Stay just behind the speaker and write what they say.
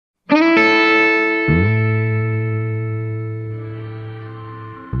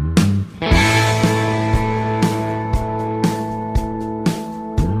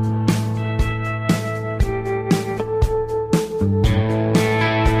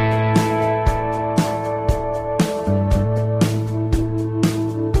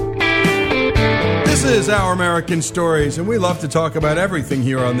is Our American Stories, and we love to talk about everything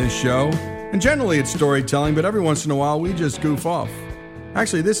here on this show. And generally it's storytelling, but every once in a while we just goof off.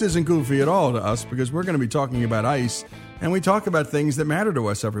 Actually, this isn't goofy at all to us because we're going to be talking about ice, and we talk about things that matter to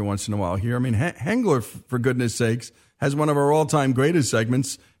us every once in a while here. I mean, Hengler, for goodness sakes, has one of our all-time greatest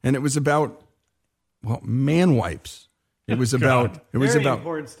segments, and it was about, well, man wipes. It was about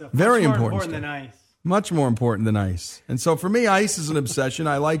important stuff. Very Much more important than stuff. ice. Much more important than ice. And so for me, ice is an obsession.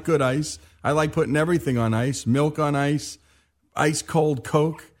 I like good ice. I like putting everything on ice, milk on ice cold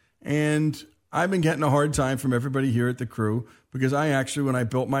Coke. And I've been getting a hard time from everybody here at the crew because I actually, when I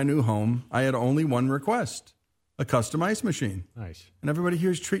built my new home, I had only one request, a custom ice machine. Nice. And everybody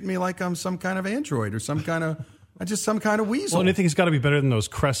here is treating me like I'm some kind of android or some kind of weasel. Well, anything's got to be better than those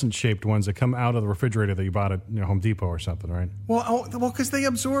crescent-shaped ones that come out of the refrigerator that you bought at Home Depot or something, right? Well, because they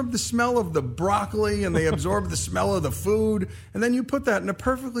absorb the smell of the broccoli and they absorb the smell of the food, and then you put that in a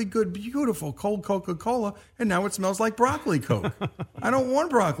perfectly good, beautiful cold Coca-Cola, and now it smells like broccoli Coke. I don't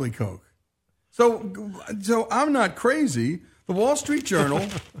want broccoli Coke. So I'm not crazy. The Wall Street Journal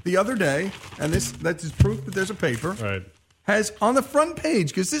the other day, and that's proof that there's a paper, right, has on the front page,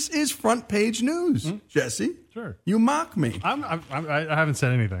 because this is front page news, Jesse. Sure. You mock me. I haven't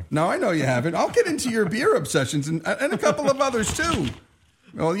said anything. No, I know you haven't. I'll get into your beer obsessions and a couple of others too.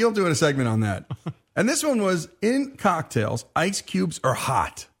 Well, you'll do a segment on that. And this one was, in cocktails, ice cubes are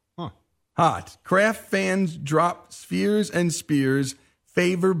hot. Huh. Hot. Craft fans drop spheres and spears,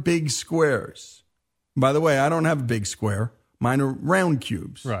 favor big squares. By the way, I don't have a big square. Mine are round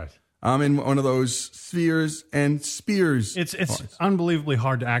cubes. Right. I'm in one of those spheres and spears. It's unbelievably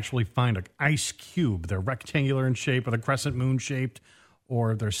hard to actually find an ice cube. They're rectangular in shape, or they're crescent moon shaped,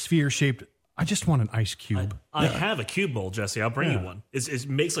 or they're sphere shaped. I just want an ice cube. I have a cube bowl, Jesse. I'll bring you one. It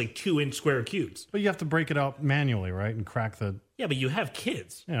makes like 2-inch square cubes. But you have to break it out manually, right, and crack the. Yeah, but you have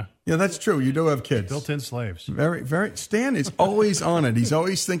kids. Yeah, that's true. You do have kids. Built-in slaves. Very, very. Stan is always on it. He's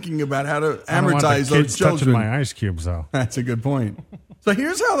always thinking about how to I don't want the amortize those kids children. touching my ice cubes, though. That's a good point. So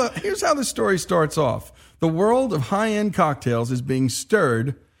here's how the story starts off. The world of high-end cocktails is being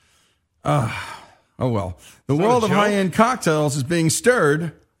stirred. The world of high-end cocktails is being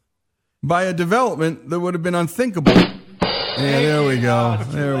stirred by a development that would have been unthinkable. Yeah, there we go.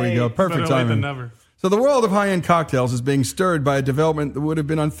 There we go. Perfect timing. So the world of high-end cocktails is being stirred by a development that would have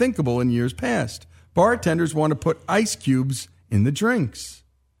been unthinkable in years past. Bartenders want to put ice cubes in the drinks.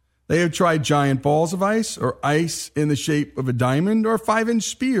 They have tried giant balls of ice or ice in the shape of a diamond or a 5-inch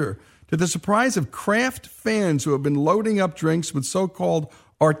spear, to the surprise of craft fans who have been loading up drinks with so-called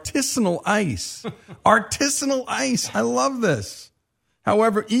artisanal ice. Artisanal ice. I love this.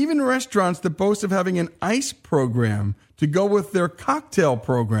 However, even restaurants that boast of having an ice program to go with their cocktail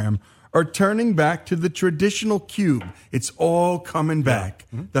program are turning back to the traditional cube. It's all coming back.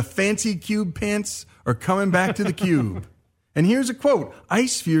 Mm-hmm. The fancy cube pants are coming back to the cube. And here's a quote.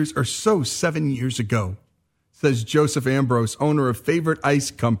 Ice spheres are so 7 years ago, says Joseph Ambrose, owner of Favorite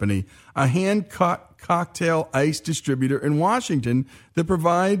Ice Company, a hand-cut cocktail ice distributor in Washington that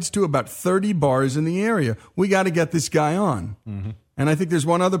provides to about 30 bars in the area. We got to get this guy on. Mm-hmm. And I think there's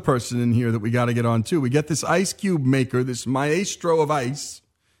one other person in here that we got to get on, too. We get this ice cube maker, this maestro of ice,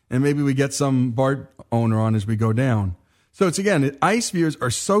 and maybe we get some bar owner on as we go down. So it's, again, ice spheres are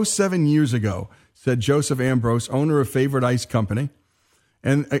so 7 years ago, said Joseph Ambrose, owner of Favorite Ice Company.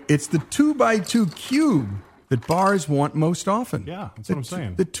 And it's the 2x2 cube that bars want most often. Yeah, that's what I'm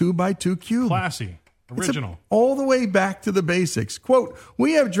saying. The 2x2 cube. Classy. Original. All the way back to the basics. Quote,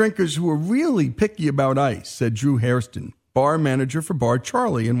 we have drinkers who are really picky about ice, said Drew Hairston, bar manager for Bar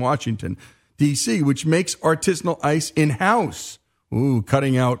Charlie in Washington, D.C., which makes artisanal ice in-house. Ooh,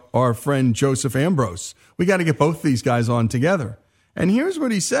 cutting out our friend Joseph Ambrose. We got to get both these guys on together. And here's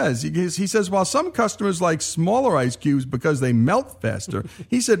what he says. He says, while some customers like smaller ice cubes because they melt faster,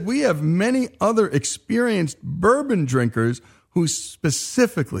 he said, we have many other experienced bourbon drinkers who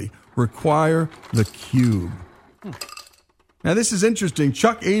specifically require the cube. Now, this is interesting.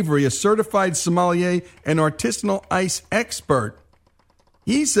 Chuck Avery, a certified sommelier and artisanal ice expert,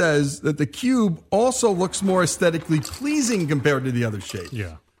 he says that the cube also looks more aesthetically pleasing compared to the other shapes.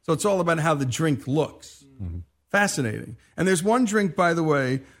 Yeah. So it's all about how the drink looks. Mm-hmm. Fascinating. And there's one drink, by the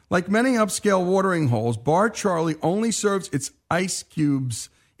way, like many upscale watering holes, Bar Charlie only serves its ice cubes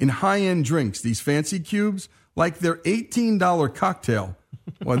in high-end drinks. These fancy cubes, like their $18 cocktail.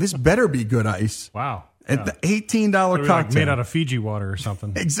 Well, this better be good ice. Wow. At the $18 cocktail. Like made out of Fiji water or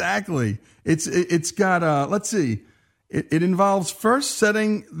something. Exactly. It's got, let's see. It involves first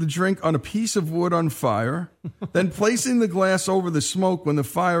setting the drink on a piece of wood on fire, then placing the glass over the smoke when the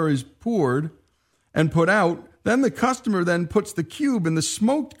fire is poured and put out, then the customer then puts the cube in the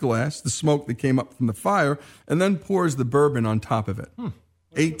smoked glass, the smoke that came up from the fire, and then pours the bourbon on top of it.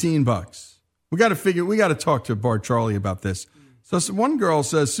 $18. We got to talk to Bar Charlie about this. So one girl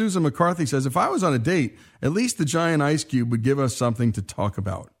says, Susan McCarthy says, if I was on a date, at least the giant ice cube would give us something to talk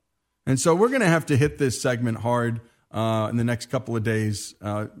about. And so we're going to have to hit this segment hard in the next couple of days.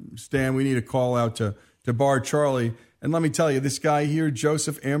 Stan, we need a call out to Bar Charlie. And let me tell you, this guy here,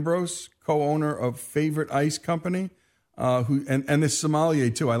 Joseph Ambrose, co-owner of Favorite Ice Company, and this sommelier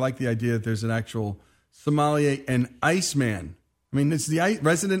too. I like the idea that there's an actual sommelier and Iceman. I mean, it's the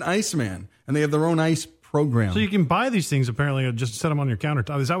resident Iceman, and they have their own ice program. So you can buy these things, apparently, just set them on your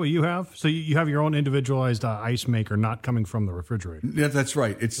countertop. Is that what you have? So you have your own individualized ice maker, not coming from the refrigerator. Yeah, that's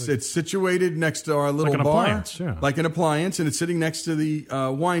right. It's situated next to our little like an bar. Appliance, yeah. Like an appliance, and it's sitting next to the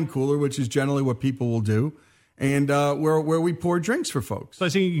wine cooler, which is generally what people will do, and where we pour drinks for folks. So I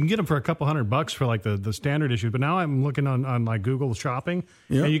see you can get them for a couple $100 for like the standard issue, but now I'm looking on like Google Shopping,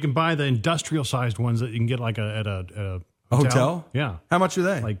 and you can buy the industrial sized ones that you can get like at a hotel? Yeah. How much are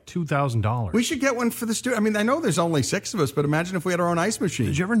they? Like $2,000. We should get one for the studio. I mean, I know there's only 6 of us, but imagine if we had our own ice machine.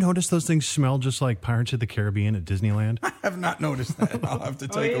 Did you ever notice those things smell just like Pirates of the Caribbean at Disneyland? I have not noticed that. I'll have to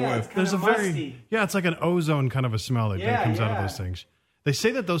take a whiff. There's a it's like an ozone kind of a smell that comes out of those things. They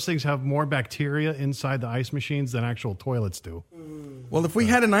say that those things have more bacteria inside the ice machines than actual toilets do. Well, if we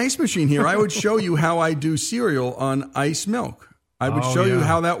had an ice machine here, I would show you how I do cereal on ice milk. I would show you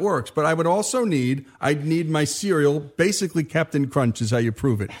how that works, but I would also I'd need my cereal. Basically, Captain Crunch is how you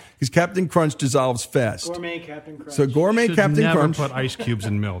prove it, because Captain Crunch dissolves fast. Gourmet Captain Crunch. So gourmet Captain Crunch. Never put ice cubes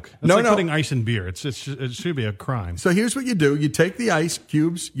in milk. It's like putting ice in beer. It should be a crime. So here's what you do: you take the ice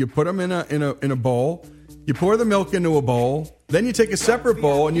cubes, you put them in a bowl, you pour the milk into a bowl. Then you take a separate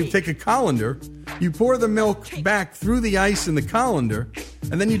bowl and you take a colander. You pour the milk back through the ice in the colander,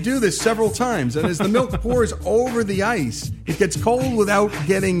 and then you do this several times. And as the milk pours over the ice, it gets cold without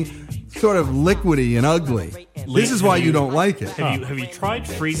getting sort of liquidy and ugly. This is why you don't like it. Have you tried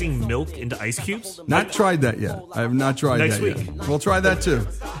freezing milk into ice cubes? Not tried that yet. I have not tried Next that week. yet. We'll try that too.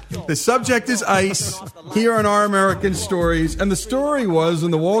 The subject is ice here on Our American Stories. And the story was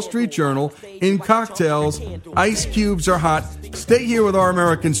in the Wall Street Journal, in cocktails, ice cubes are hot. Stay here with Our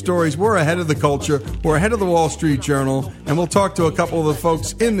American Stories. We're ahead of the culture. We're ahead of the Wall Street Journal. And we'll talk to a couple of the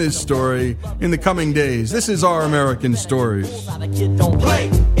folks in this story in the coming days. This is Our American Stories. Don't play.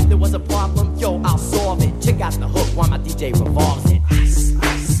 If there was a problem, yo, I'll solve it. Check out the hook while my DJ revolves it. Ice,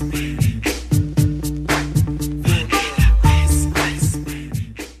 ice.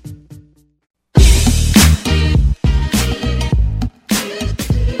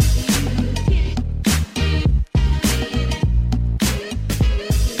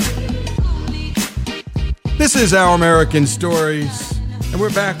 This is Our American Stories, and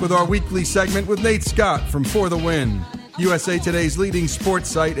we're back with our weekly segment with Nate Scott from For the Win, USA Today's leading sports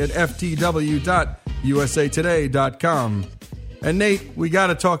site at ftw.usatoday.com. And Nate, we got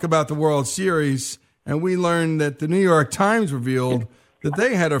to talk about the World Series, and we learned that the New York Times revealed that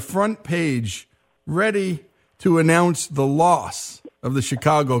they had a front page ready to announce the loss of the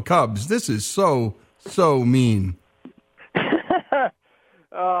Chicago Cubs. This is so mean.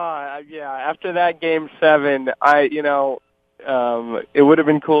 Yeah, after that Game 7, it would have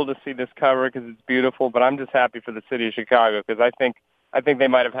been cool to see this cover because it's beautiful, but I'm just happy for the city of Chicago because I think they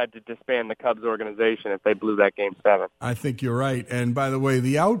might have had to disband the Cubs organization if they blew that Game 7. I think you're right. And by the way,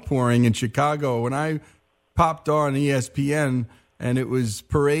 the outpouring in Chicago, when I popped on ESPN and it was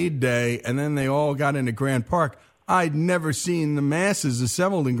parade day and then they all got into Grant Park, I'd never seen the masses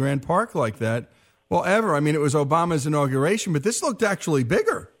assembled in Grant Park like that. Well, ever. I mean, it was Obama's inauguration, but this looked actually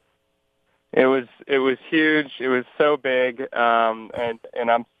bigger. It was huge. It was so big, and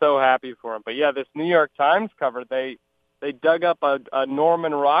I'm so happy for him. But yeah, this New York Times cover, they dug up a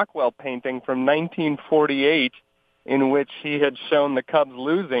Norman Rockwell painting from 1948 in which he had shown the Cubs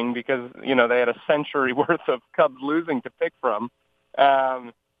losing because they had a century worth of Cubs losing to pick from,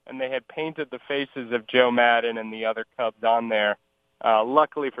 and they had painted the faces of Joe Madden and the other Cubs on there.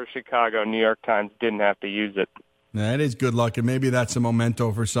 Luckily for Chicago, New York Times didn't have to use it. That is good luck, and maybe that's a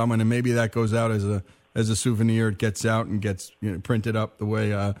memento for someone, and maybe that goes out as a souvenir. It gets out and gets printed up the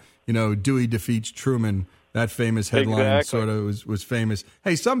way Dewey defeats Truman. That famous headline sort of was famous.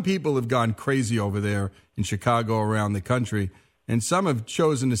 Hey, some people have gone crazy over there in Chicago, around the country, and some have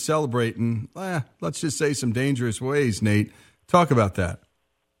chosen to celebrate in, let's just say, some dangerous ways. Nate, talk about that.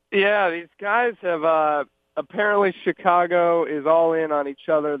 Yeah, these guys have. Apparently, Chicago is all in on each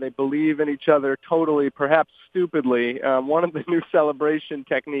other. They believe in each other totally, perhaps stupidly. One of the new celebration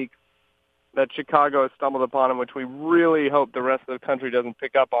techniques that Chicago has stumbled upon, and which we really hope the rest of the country doesn't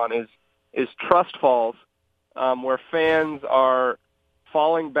pick up on, is trust falls. where fans are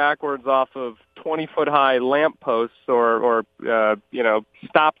falling backwards off of 20-foot-high lampposts or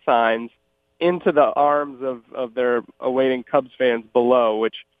stop signs into the arms of their awaiting Cubs fans below,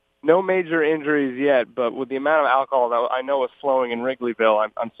 which no major injuries yet, but with the amount of alcohol that I know is flowing in Wrigleyville,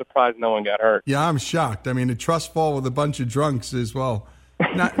 I'm surprised no one got hurt. Yeah, I'm shocked. I mean, a trust fall with a bunch of drunks is, well,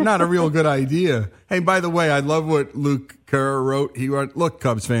 not a real good idea. Hey, by the way, I love what Luke Kerr wrote. He wrote, look,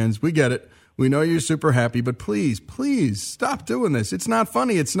 Cubs fans, we get it. We know you're super happy, but please stop doing this. It's not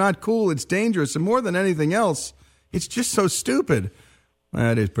funny. It's not cool. It's dangerous. And more than anything else, it's just so stupid.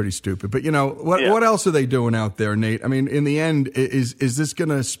 That is pretty stupid. But, what else are they doing out there, Nate? I mean, in the end, is this going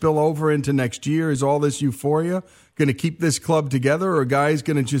to spill over into next year? Is all this euphoria going to keep this club together? Or are guys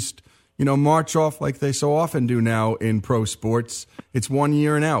going to just, march off like they so often do now in pro sports? It's 1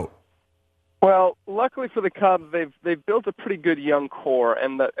 year and out. Well, luckily for the Cubs, they've built a pretty good young core,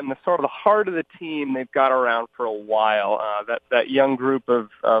 and the sort of the heart of the team they've got around for a while. That young group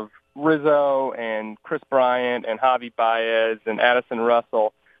of Rizzo and Chris Bryant and Javi Baez and Addison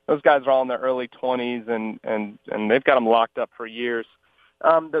Russell, those guys are all in their early 20s, and they've got them locked up for years.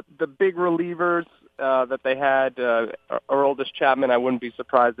 The big relievers that they had, Aroldis Chapman, I wouldn't be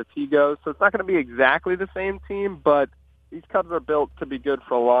surprised if he goes. So it's not going to be exactly the same team, but these Cubs are built to be good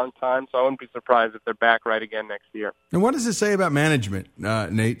for a long time, so I wouldn't be surprised if they're back right again next year. And what does it say about management,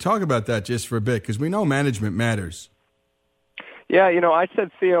 Nate? Talk about that just for a bit, because we know management matters. Yeah, I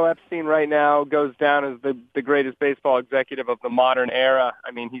said Theo Epstein right now goes down as the greatest baseball executive of the modern era.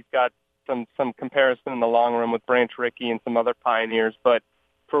 I mean, he's got some comparison in the long run with Branch Rickey and some other pioneers, but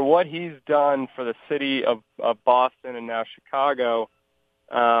for what he's done for the city of Boston and now Chicago,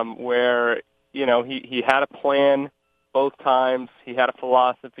 where, he had a plan both times, he had a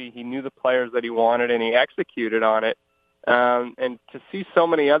philosophy, he knew the players that he wanted, and he executed on it. And to see so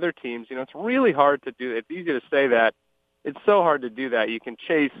many other teams, it's really hard to do. It's easy to say that. It's so hard to do that. You can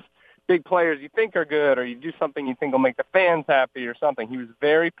chase big players you think are good, or you do something you think will make the fans happy or something. He was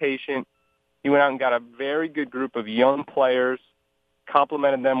very patient. He went out and got a very good group of young players,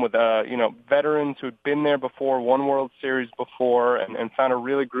 complemented them with, veterans who had been there before, won World Series before, and found a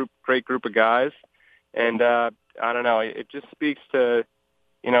really great group of guys. And I don't know, it just speaks to,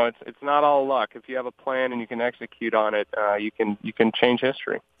 it's not all luck. If you have a plan and you can execute on it, you can change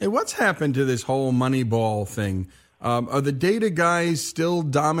history. Hey, what's happened to this whole Moneyball thing? Are the data guys still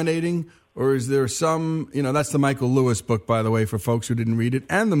dominating, or is there some, that's the Michael Lewis book, by the way, for folks who didn't read it,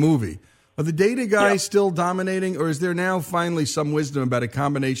 and the movie. Are the data guys still dominating, or is there now finally some wisdom about a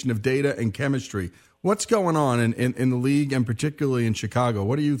combination of data and chemistry? What's going on in the league, and particularly in Chicago?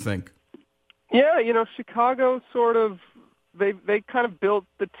 What do you think? Yeah, Chicago sort of, they kind of built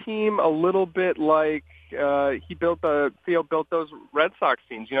the team a little bit like Theo built those Red Sox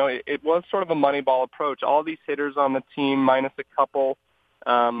teams. It was sort of a Moneyball approach. All these hitters on the team, minus a couple,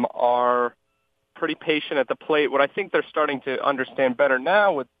 are pretty patient at the plate. What I think they're starting to understand better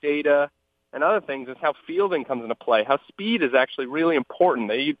now with data and other things is how fielding comes into play, how speed is actually really important.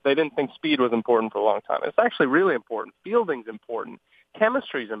 They didn't think speed was important for a long time. It's actually really important. Fielding's important.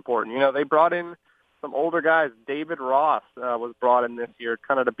 Chemistry's important. They brought in some older guys. David Ross was brought in this year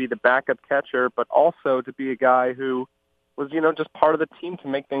kind of to be the backup catcher, but also to be a guy who was, just part of the team to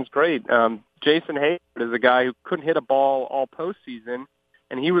make things great. Jason Hayward is a guy who couldn't hit a ball all postseason,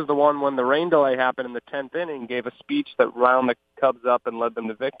 and he was the one when the rain delay happened in the 10th inning, gave a speech that wound the Cubs up and led them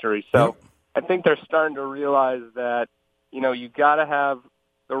to victory. So I think they're starting to realize that, you got to have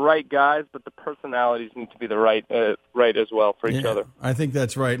the right guys, but the personalities need to be the right as well for each other. I think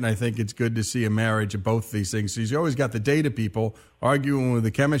that's right, and I think it's good to see a marriage of both these things. So you always got the data people arguing with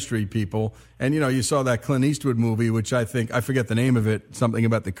the chemistry people, and you saw that Clint Eastwood movie, which I forget the name of it, something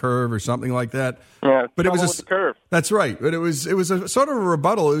about the curve or something like that. Yeah, but it was the curve. That's right, but it was a sort of a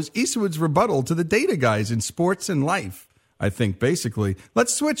rebuttal. It was Eastwood's rebuttal to the data guys in sports and life, I think, basically.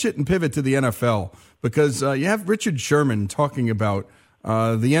 Let's switch it and pivot to the NFL, because you have Richard Sherman talking about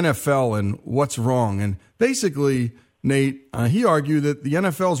the NFL and what's wrong. And basically, Nate, he argued that the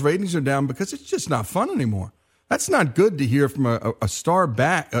NFL's ratings are down because it's just not fun anymore. That's not good to hear from a star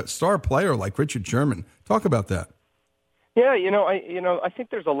player like Richard Sherman. Talk about that. Yeah, I think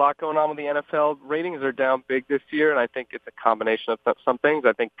there's a lot going on with the NFL. Ratings are down big this year, and I think it's a combination of some things.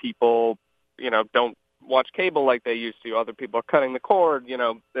 I think people, don't watch cable like they used to. Other people are cutting the cord.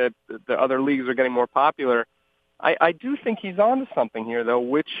 The other leagues are getting more popular. I do think he's onto something here, though,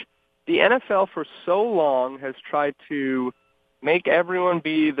 which the NFL for so long has tried to make everyone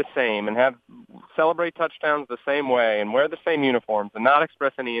be the same and celebrate touchdowns the same way and wear the same uniforms and not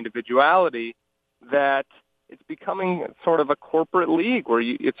express any individuality, that it's becoming sort of a corporate league where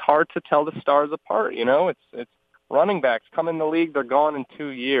it's hard to tell the stars apart. It's running backs come in the league, they're gone in 2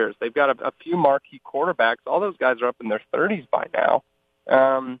 years. They've got a few marquee quarterbacks. All those guys are up in their 30s by now.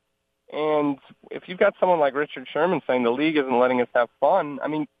 And if you've got someone like Richard Sherman saying the league isn't letting us have fun, I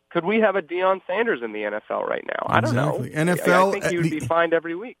mean, could we have a Deion Sanders in the NFL right now? I don't know. NFL, I think he would be fined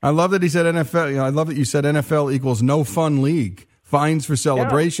every week. I love that he said NFL. I love that you said NFL equals no fun league. Fines for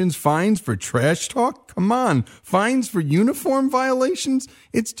celebrations, fines for trash talk. Come on. Fines for uniform violations.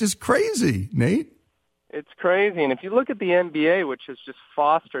 It's just crazy, Nate. It's crazy. And if you look at the NBA, which has just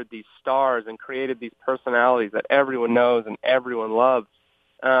fostered these stars and created these personalities that everyone knows and everyone loves,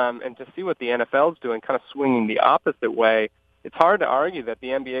 and to see what the NFL is doing, kind of swinging the opposite way, it's hard to argue that the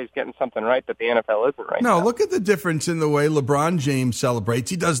NBA is getting something right that the NFL isn't right now. No, look at the difference in the way LeBron James celebrates.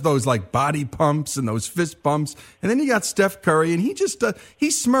 He does those like body pumps and those fist bumps. And then you got Steph Curry, and he just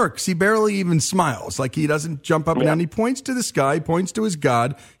he smirks. He barely even smiles. Like he doesn't jump up and down. He points to the sky, points to his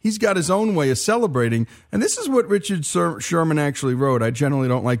God. He's got his own way of celebrating. And this is what Richard Sherman actually wrote. I generally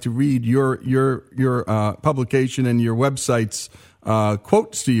don't like to read your publication and your website's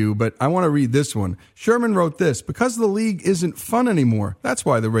quotes to you, but I want to read this one. Sherman wrote this: because the league isn't fun anymore. That's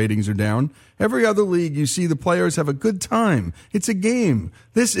why the ratings are down. Every other league, you see the players have a good time. It's a game.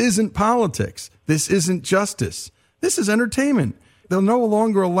 This isn't politics. This isn't justice. This is entertainment. They're no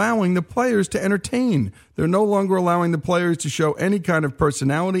longer allowing the players to entertain. They're no longer allowing the players to show any kind of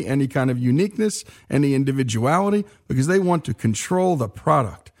personality, any kind of uniqueness, any individuality, because they want to control the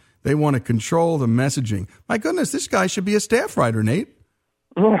product. They want to control the messaging. My goodness, this guy should be a staff writer, Nate.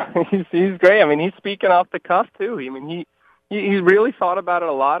 He's great. I mean, he's speaking off the cuff, too. I mean, he really thought about it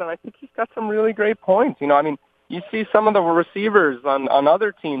a lot, and I think he's got some really great points. I mean, you see some of the receivers on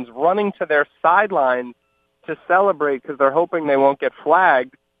other teams running to their sidelines to celebrate because they're hoping they won't get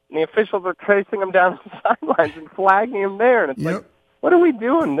flagged, and the officials are chasing them down the sidelines and flagging them there. And it's like, what are we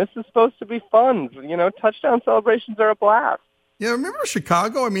doing? This is supposed to be fun. Touchdown celebrations are a blast. Yeah, remember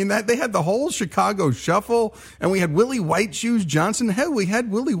Chicago? I mean, they had the whole Chicago shuffle, and we had Willie White Shoes Johnson. Hell, we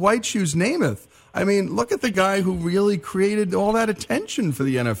had Willie White Shoes Namath. I mean, look at the guy who really created all that attention for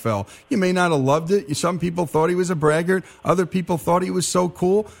the NFL. You may not have loved it. Some people thought he was a braggart. Other people thought he was so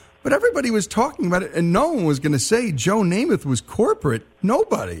cool. But everybody was talking about it, and no one was going to say Joe Namath was corporate.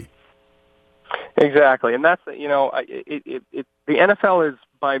 Nobody. Exactly, and that's, the NFL is,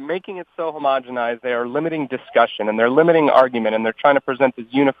 by making it so homogenized, they are limiting discussion and they're limiting argument, and they're trying to present this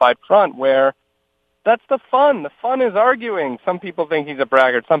unified front where that's the fun. The fun is arguing. Some people think he's a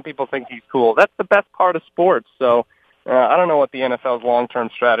braggart. Some people think he's cool. That's the best part of sports. So I don't know what the NFL's long-term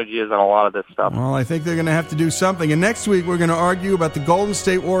strategy is on a lot of this stuff. Well, I think they're going to have to do something. And next week, we're going to argue about the Golden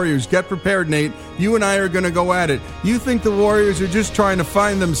State Warriors. Get prepared, Nate. You and I are going to go at it. You think the Warriors are just trying to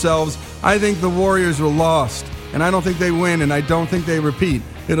find themselves. I think the Warriors were lost. And I don't think they win, and I don't think they repeat.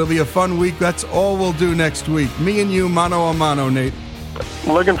 It'll be a fun week. That's all we'll do next week. Me and you, mano a mano, Nate.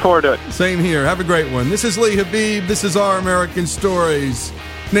 Looking forward to it. Same here. Have a great one. This is Lee Habib. This is Our American Stories.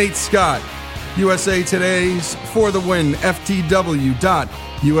 Nate Scott, USA Today's For the Win,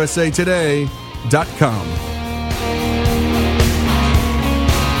 ftw.usatoday.com.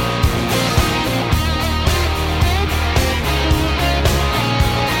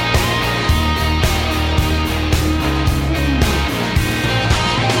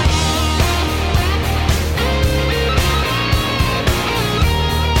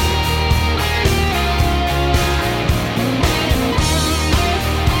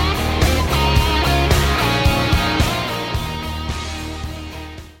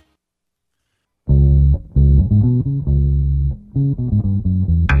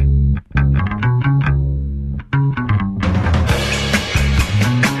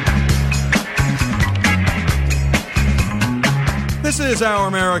 This is Our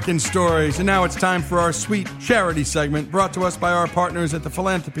American Stories, and now it's time for our sweet charity segment brought to us by our partners at the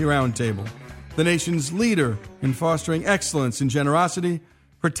Philanthropy Roundtable, the nation's leader in fostering excellence and generosity,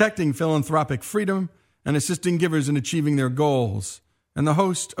 protecting philanthropic freedom, and assisting givers in achieving their goals. And the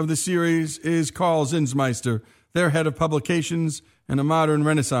host of the series is Carl Zinsmeister, their head of publications and a modern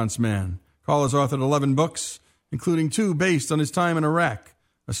Renaissance man. Carl has authored 11 books, including 2 based on his time in Iraq,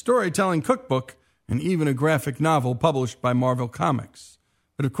 a storytelling cookbook, and even a graphic novel published by Marvel Comics.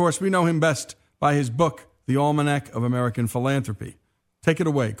 But of course, we know him best by his book, The Almanac of American Philanthropy. Take it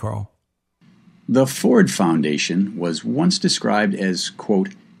away, Carl. The Ford Foundation was once described as, quote,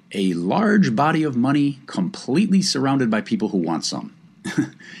 a large body of money completely surrounded by people who want some.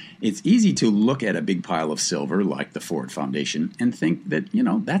 It's easy to look at a big pile of silver like the Ford Foundation and think that,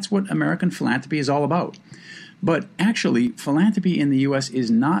 that's what American philanthropy is all about. But actually, philanthropy in the U.S.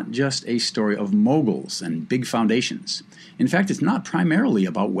 is not just a story of moguls and big foundations. In fact, it's not primarily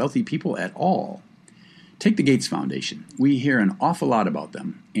about wealthy people at all. Take the Gates Foundation. We hear an awful lot about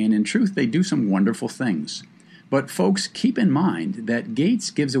them, and in truth, they do some wonderful things. But folks, keep in mind that Gates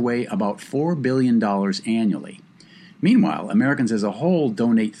gives away about $4 billion annually. Meanwhile, Americans as a whole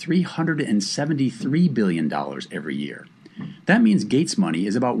donate $373 billion every year. That means Gates money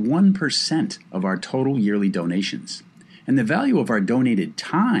is about 1% of our total yearly donations. And the value of our donated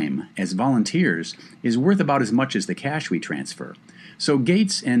time as volunteers is worth about as much as the cash we transfer. So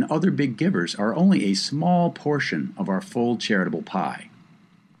Gates and other big givers are only a small portion of our full charitable pie.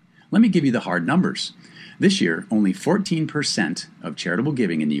 Let me give you the hard numbers. This year, only 14% of charitable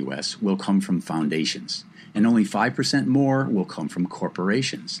giving in the U.S. will come from foundations, and only 5% more will come from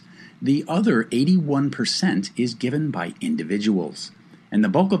corporations. The other 81% is given by individuals, and the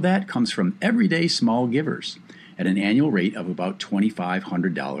bulk of that comes from everyday small givers at an annual rate of about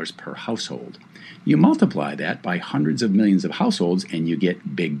 $2,500 per household. You multiply that by hundreds of millions of households and you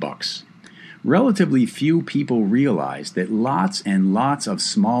get big bucks. Relatively few people realize that lots and lots of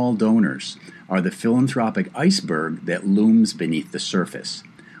small donors are the philanthropic iceberg that looms beneath the surface,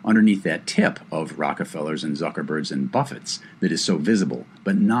 underneath that tip of Rockefellers and Zuckerbergs and Buffetts that is so visible,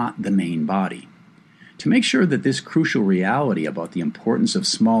 but not the main body. To make sure that this crucial reality about the importance of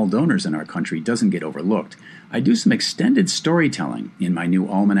small donors in our country doesn't get overlooked, I do some extended storytelling in my new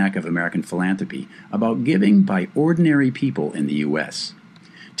Almanac of American Philanthropy about giving by ordinary people in the U.S.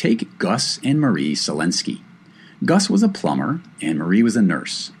 Take Gus and Marie Selensky. Gus was a plumber and Marie was a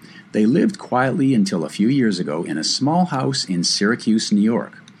nurse. They lived quietly until a few years ago in a small house in Syracuse, New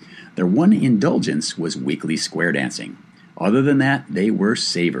York. Their one indulgence was weekly square dancing. Other than that, they were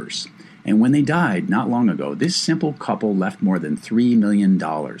savers. And when they died not long ago, this simple couple left more than $3 million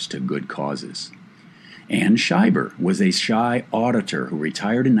to good causes. Ann Scheiber was a shy auditor who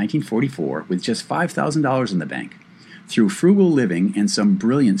retired in 1944 with just $5,000 in the bank. Through frugal living and some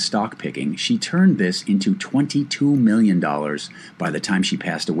brilliant stock picking, she turned this into $22 million by the time she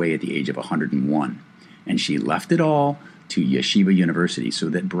passed away at the age of 101. And she left it all to Yeshiva University so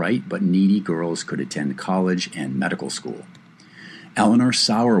that bright but needy girls could attend college and medical school. Eleanor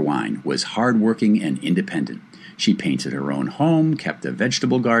Sauerwein was hardworking and independent. She painted her own home, kept a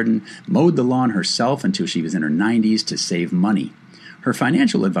vegetable garden, mowed the lawn herself until she was in her 90s to save money. Her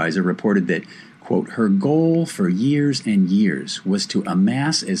financial advisor reported that, quote, her goal for years and years was to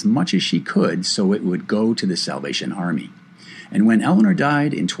amass as much as she could so it would go to the Salvation Army. And when Eleanor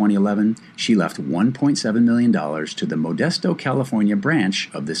died in 2011, she left $1.7 million to the Modesto, California branch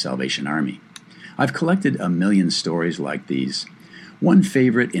of the Salvation Army. I've collected a million stories like these. One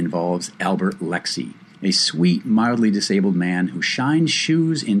favorite involves Albert Lexie, a sweet, mildly disabled man who shined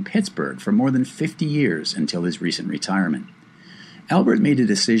shoes in Pittsburgh for more than 50 years until his recent retirement. Albert made a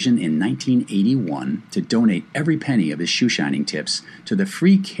decision in 1981 to donate every penny of his shoe shining tips to the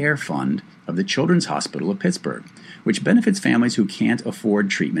free care fund of the Children's Hospital of Pittsburgh, which benefits families who can't afford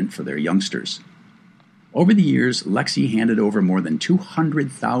treatment for their youngsters. Over the years, Lexie handed over more than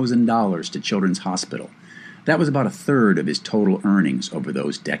 $200,000 to Children's Hospital. That was about a third of his total earnings over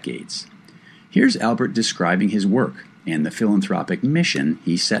those decades. Here's Albert describing his work and the philanthropic mission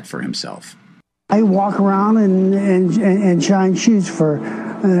he set for himself. I walk around and shine shoes for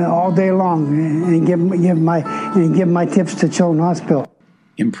all day long and give my tips to Children's Hospital.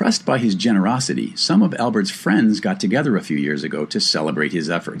 Impressed by his generosity, some of Albert's friends got together a few years ago to celebrate his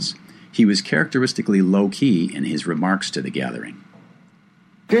efforts. He was characteristically low-key in his remarks to the gathering.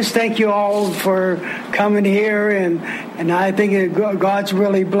 Just thank you all for coming here, and I think God's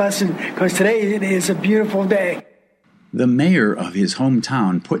really blessing because today is a beautiful day. The mayor of his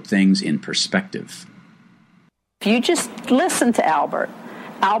hometown put things in perspective. If you just listen to Albert,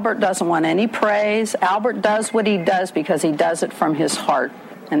 Albert doesn't want any praise. Albert does what he does because he does it from his heart.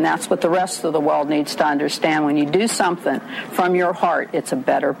 And that's what the rest of the world needs to understand. When you do something from your heart, it's a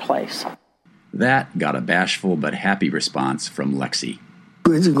better place. That got a bashful but happy response from Lexie.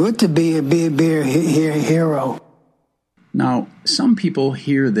 It's good to be a hero. Now, some people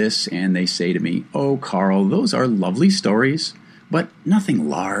hear this and they say to me, "Oh, Carl, those are lovely stories, but nothing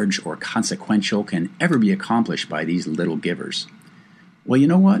large or consequential can ever be accomplished by these little givers." Well, you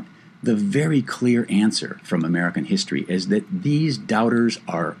know what? The very clear answer from American history is that these doubters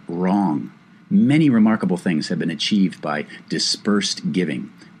are wrong. Many remarkable things have been achieved by dispersed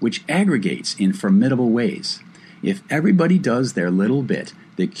giving, which aggregates in formidable ways. If everybody does their little bit,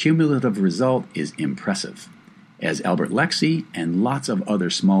 the cumulative result is impressive, as Albert Lexie and lots of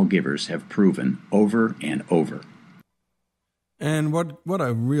other small givers have proven over and over. And what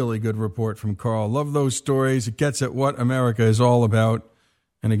a really good report from Carl. Love those stories. It gets at what America is all about.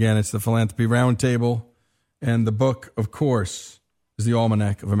 And again, it's the Philanthropy Roundtable. And the book, of course, is the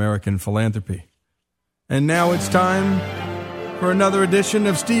Almanac of American Philanthropy. And now it's time for another edition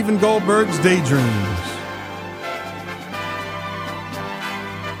of Stephen Goldberg's Daydreams.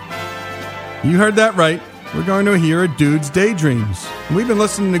 You heard that right. We're going to hear a dude's daydreams. And we've been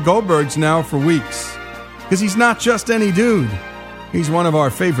listening to Goldberg's now for weeks. Because he's not just any dude. He's one of our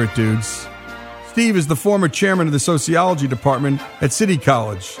favorite dudes. Steve is the former chairman of the sociology department at City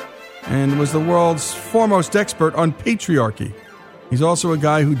College and was the world's foremost expert on patriarchy. He's also a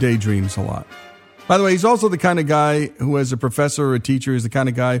guy who daydreams a lot. By the way, he's also the kind of guy who, as a professor or a teacher, is the kind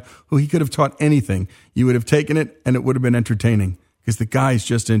of guy who he could have taught anything. You would have taken it and it would have been entertaining because the guy's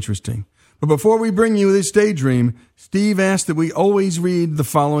just interesting. But before we bring you this daydream, Steve asked that we always read the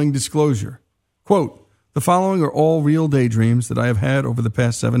following disclosure. Quote, "The following are all real daydreams that I have had over the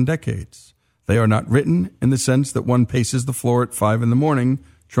past 7 decades. They are not written in the sense that one paces the floor at 5 a.m.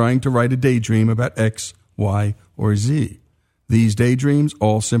 trying to write a daydream about X, Y, or Z. These daydreams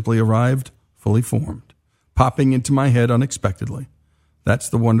all simply arrived fully formed, popping into my head unexpectedly. That's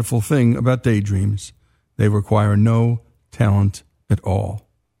the wonderful thing about daydreams. They require no talent at all."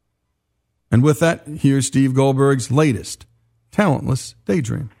 And with that, here's Steve Goldberg's latest talentless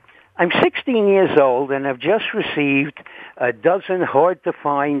daydream. I'm 16 years old and have just received a dozen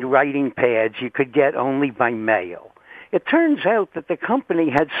hard-to-find writing pads you could get only by mail. It turns out that the company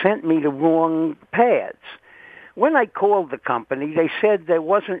had sent me the wrong pads. When I called the company, they said it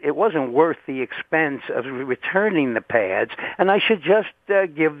wasn't worth the expense of returning the pads, and I should just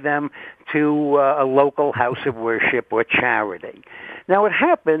give them to a local house of worship or charity. Now, it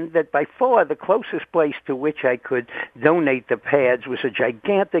happened that by far the closest place to which I could donate the pads was a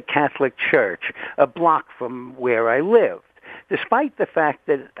gigantic Catholic church, a block from where I lived. Despite the fact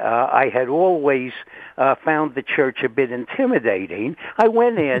that I had always found the church a bit intimidating, I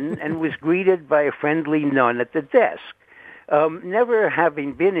went in and was greeted by a friendly nun at the desk. Never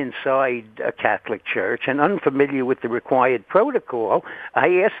having been inside a Catholic church and unfamiliar with the required protocol,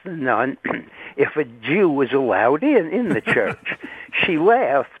 I asked the nun if a Jew was allowed in the church. She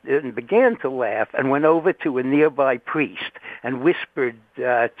laughed and began to laugh and went over to a nearby priest and whispered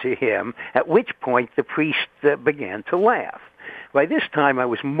to him, at which point the priest began to laugh. By this time, I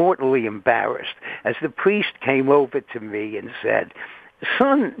was mortally embarrassed as the priest came over to me and said,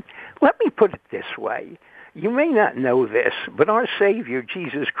 "Son, let me put it this way. You may not know this, but our Savior,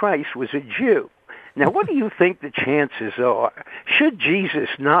 Jesus Christ, was a Jew. Now, what do you think the chances are? Should Jesus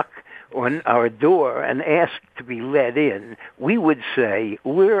knock on our door and ask to be let in, we would say,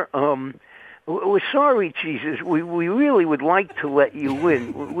 we're sorry, Jesus. We really would like to let you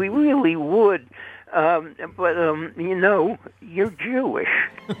in. We really would. But you're Jewish."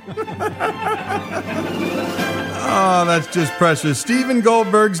 Oh, that's just precious. Stephen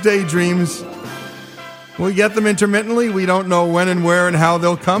Goldberg's daydreams. We get them intermittently. We don't know when and where and how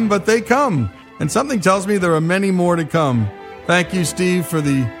they'll come, but they come. And something tells me there are many more to come. Thank you, Steve, for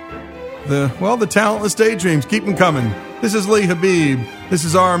the talentless daydreams. Keep them coming. This is Lee Habib. This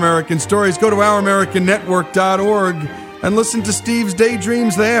is Our American Stories. Go to OurAmericanNetwork.org and listen to Steve's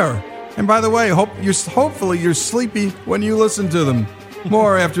daydreams there. And by the way, hopefully you're sleepy when you listen to them.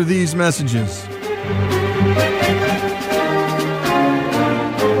 More after these messages.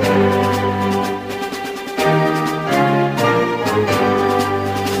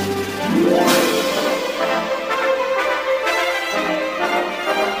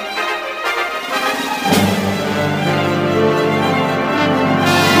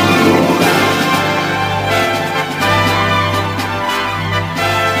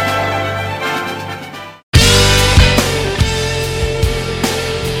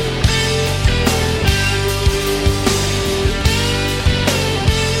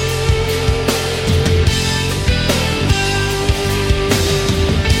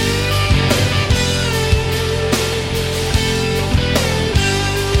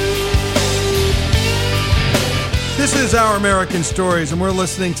 This is Our American Stories, and we're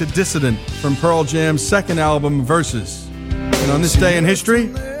listening to Dissident from Pearl Jam's second album, Versus. And on this day in history,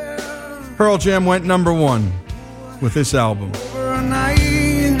 Pearl Jam went #1 with this album. I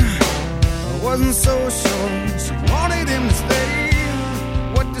wasn't so sure she wanted him to stay.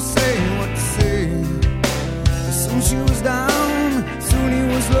 What to say, what to say. Soon she was down, soon he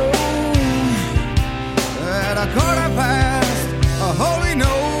was low. At a quarter past, a holy no.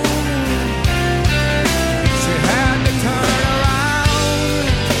 She had to turn around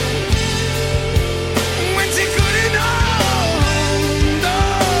when she couldn't hold.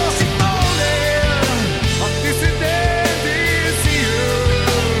 Oh, she folded. A dissident is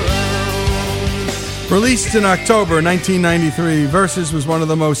Released in October 1993, Versus was one of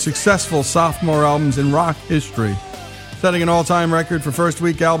the most successful sophomore albums in rock history, setting an all-time record for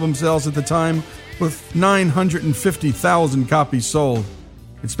first-week album sales at the time with 950,000 copies sold.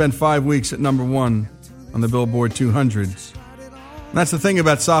 It spent 5 weeks at number one on the Billboard 200s. And that's the thing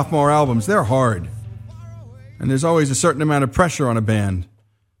about sophomore albums. They're hard. And there's always a certain amount of pressure on a band.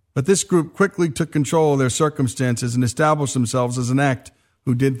 But this group quickly took control of their circumstances and established themselves as an act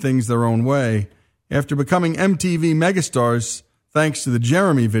who did things their own way. After becoming MTV megastars, thanks to the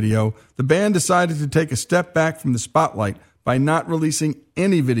Jeremy video, the band decided to take a step back from the spotlight by not releasing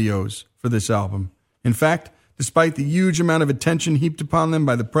any videos for this album. In fact, despite the huge amount of attention heaped upon them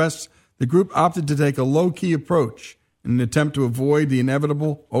by the press, the group opted to take a low-key approach in an attempt to avoid the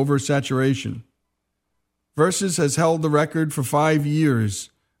inevitable oversaturation. Versus has held the record for 5 years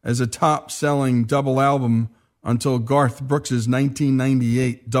as a top-selling double album until Garth Brooks'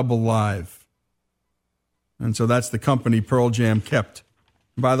 1998 Double Live. And so that's the company Pearl Jam kept.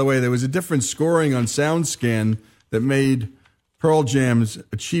 By the way, there was a different scoring on SoundScan that made Pearl Jam's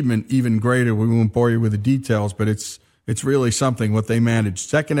achievement even greater. We won't bore you with the details, but it's really something what they managed.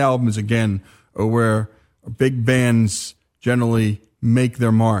 Second albums, again, are where big bands generally make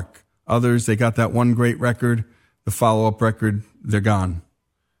their mark. Others, they got that one great record. The follow-up record, they're gone.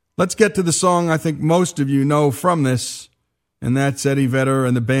 Let's get to the song I think most of you know from this, and that's Eddie Vedder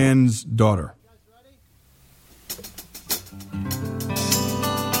and the band's Daughter.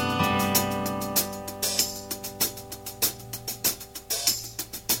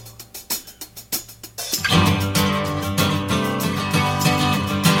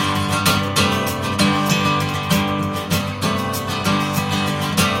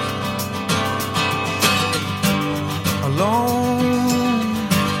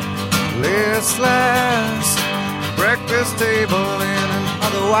 Breakfast table in an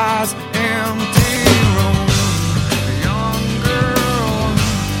otherwise empty room. A young girl,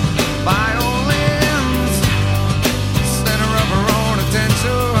 violins, center of her own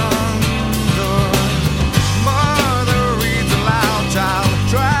attention. The mother reads aloud, child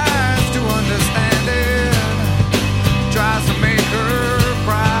tries to understand it, tries to make her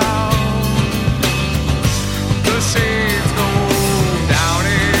proud. The shades go down,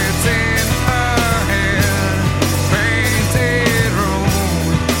 it's in her head. Painted room,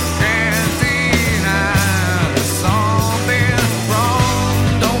 cantina, there's something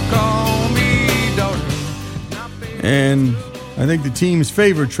wrong. Don't call me daughter. And I think the team's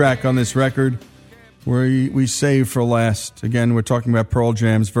favorite track on this record, where we save for last. Again, we're talking about Pearl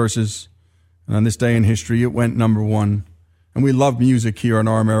Jam's Versus. And on this day in history, it went number one. And we love music here on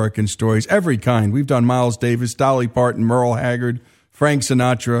Our American Stories, every kind. We've done Miles Davis, Dolly Parton, Merle Haggard, Frank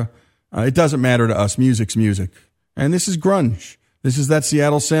Sinatra. It doesn't matter to us. Music's music. And this is grunge. This is that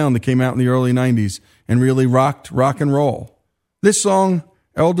Seattle sound that came out in the early 90s and really rocked rock and roll. This song,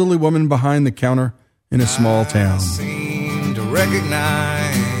 Elderly Woman Behind the Counter in a Small Town. I seem to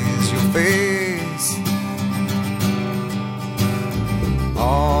recognize your face,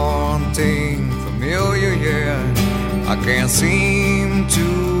 haunting, familiar, yeah. I can't seem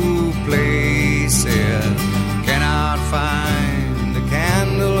to place it. Cannot find a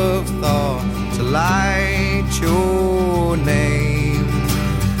candle of thought to light your name.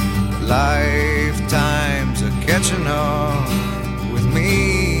 Lifetimes are catching up with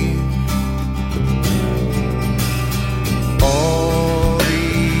me. All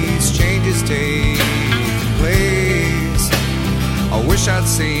these changes take place. I wish I'd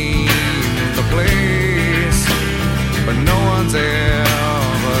seen the place, but no one's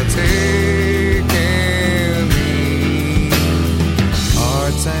ever taken me.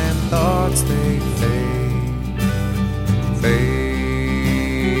 Hearts and thoughts, they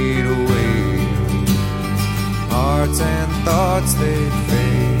fade away. Hearts and thoughts, they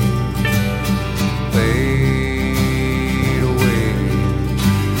fade away.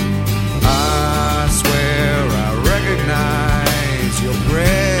 I swear I recognize your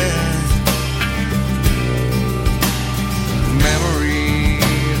breath.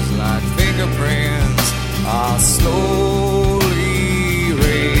 Memories like fingerprints are slowly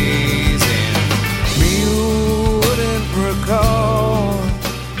erasing. Me you wouldn't recall.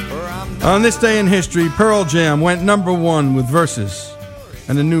 On this day in history, Pearl Jam went number one with Versus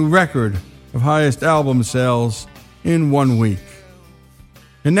and a new record of highest album sales in 1 week.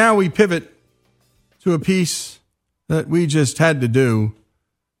 And now we pivot to a piece that we just had to do.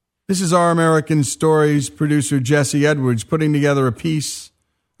 This is Our American Stories producer Jesse Edwards putting together a piece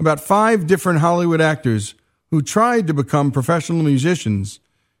about 5 different Hollywood actors who tried to become professional musicians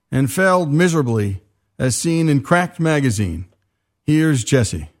and failed miserably, as seen in Cracked magazine. Here's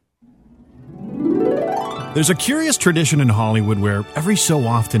Jesse. There's a curious tradition in Hollywood where every so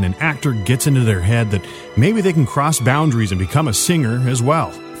often an actor gets into their head that maybe they can cross boundaries and become a singer as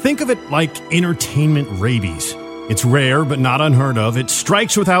well. Think of it like entertainment rabies. It's rare but not unheard of. It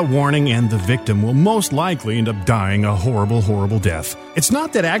strikes without warning, and the victim will most likely end up dying a horrible, horrible death. It's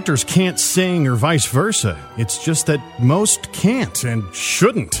not that actors can't sing or vice versa. It's just that most can't and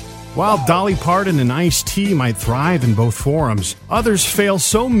shouldn't. While Dolly Parton and Ice-T might thrive in both forums, others fail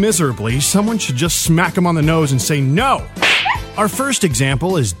so miserably someone should just smack them on the nose and say no. Our first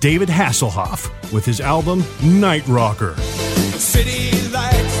example is David Hasselhoff with his album Night Rocker. City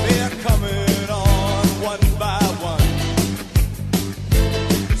lights, they're coming on one by one.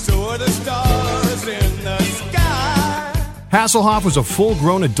 So are the stars in the sky. Hasselhoff was a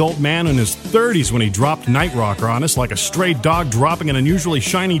full-grown adult man in his 30s when he dropped Night Rocker on us like a stray dog dropping an unusually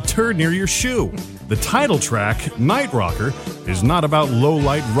shiny turd near your shoe. The title track, Night Rocker, is not about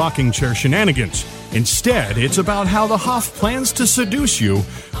low-light rocking chair shenanigans. Instead, it's about how the Hoff plans to seduce you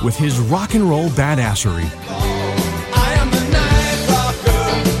with his rock and roll badassery. I am the night rocker.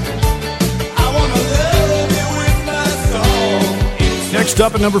 I wanna love you with my soul. Next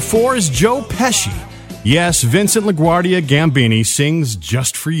up at number 4 is Joe Pesci. Yes, Vincent LaGuardia Gambini sings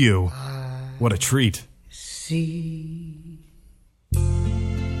Just For You. What a treat. See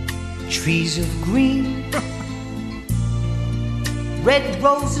trees of green, red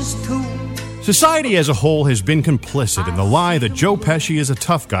roses too. Society as a whole has been complicit in the lie that Joe Pesci is a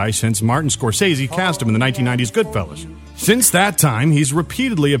tough guy since Martin Scorsese cast him in the 1990s Goodfellas. Since that time, he's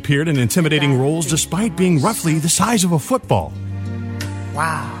repeatedly appeared in intimidating roles despite being roughly the size of a football.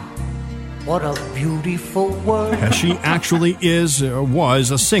 Wow. What a beautiful world. Pesci actually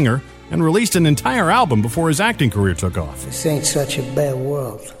was a singer and released an entire album before his acting career took off. This ain't such a bad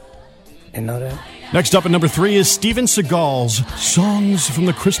world. You know that? Next up at number 3 is Steven Seagal's Songs from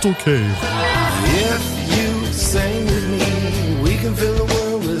the Crystal Cave. If you sing with me, we can fill the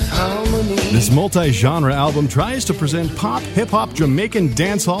world with harmony. This multi-genre album tries to present pop, hip-hop, Jamaican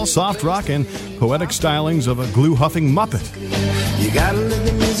dancehall, soft rock, and poetic stylings of a glue-huffing Muppet. You gotta let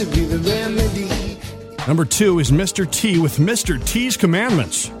the music be the remedy. Number 2 is Mr. T with Mr. T's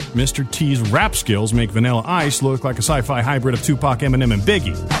Commandments. Mr. T's rap skills make Vanilla Ice look like a sci-fi hybrid of Tupac, Eminem, and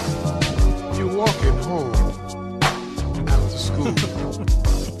Biggie. You're walking home after school, and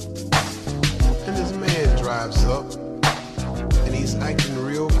this man drives up, and he's acting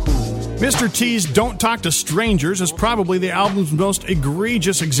real cool. Mr. T's Don't Talk to Strangers is probably the album's most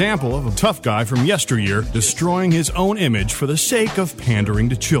egregious example of a tough guy from yesteryear destroying his own image for the sake of pandering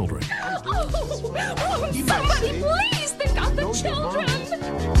to children. Somebody please think of the children.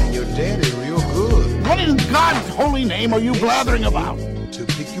 And your daddy real good. What in God's holy name are you blathering about? To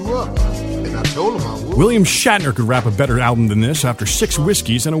pick you up, and I told him I would. William Shatner could rap a better album than this after 6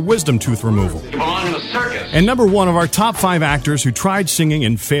 whiskeys and a wisdom tooth removal. You belong in the circus. And number 1 of our top 5 actors who tried singing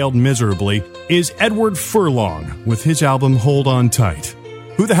and failed miserably is Edward Furlong with his album Hold On Tight.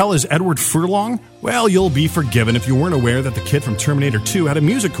 Who the hell is Edward Furlong? Well, you'll be forgiven if you weren't aware that the kid from Terminator 2 had a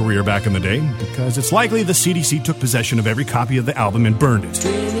music career back in the day, because it's likely the CDC took possession of every copy of the album and burned it.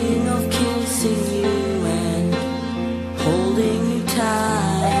 Dreaming of kissing you and holding you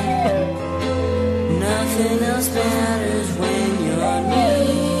tight. Nothing else matters when you're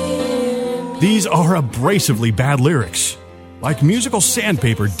near me. These are abrasively bad lyrics, like musical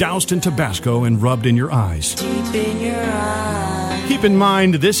sandpaper doused in Tabasco and rubbed in your eyes. Deep in your eyes. Keep in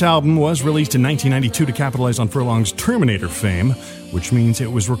mind, this album was released in 1992 to capitalize on Furlong's Terminator fame, which means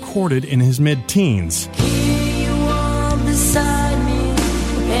it was recorded in his mid-teens. Here you are beside me,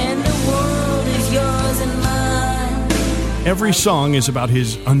 and the world is yours and mine. Every song is about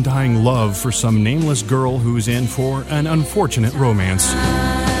his undying love for some nameless girl who's in for an unfortunate romance.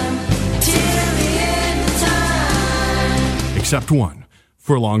 Except one,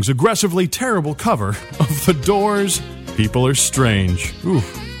 Furlong's aggressively terrible cover of The Doors' People Are Strange. Ooh,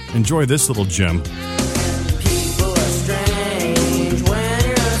 enjoy this little gem. People are strange when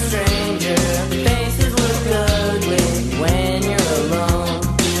you're a stranger. Faces look ugly when you're alone.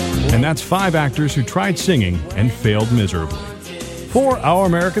 And that's 5 actors who tried singing and failed miserably. For Our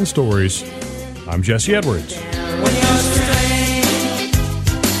American Stories, I'm Jesse Edwards.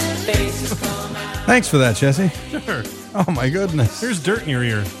 Thanks for that, Jesse. Sure. Oh, my goodness. There's dirt in your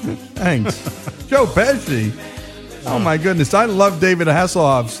ear. Thanks. Joe Pesci. Oh, my goodness. I love David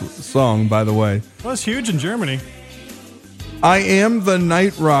Hasselhoff's song, by the way. Well, it's huge in Germany. I am the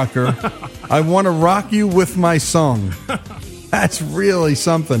night rocker. I want to rock you with my song. That's really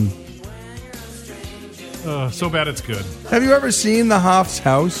something. So bad it's good. Have you ever seen the Hoff's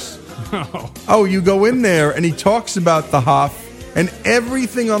house? No. Oh, you go in there and he talks about the Hoff, and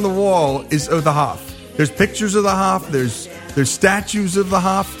everything on the wall is the Hoff. There's pictures of the Hoff. There's statues of the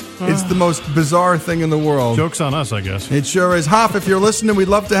Hoff. It's the most bizarre thing in the world. Joke's on us, I guess. It sure is. Hoff, if you're listening, we'd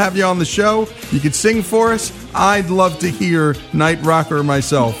love to have you on the show. You could sing for us. I'd love to hear Night Rocker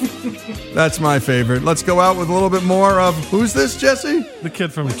myself. That's my favorite. Let's go out with a little bit more of, who's this, Jesse? The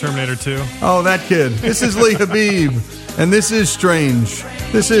kid from Terminator 2. Oh, that kid. This is Lee Habib, and this is Strange.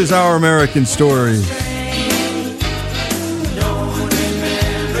 This is Our American Story.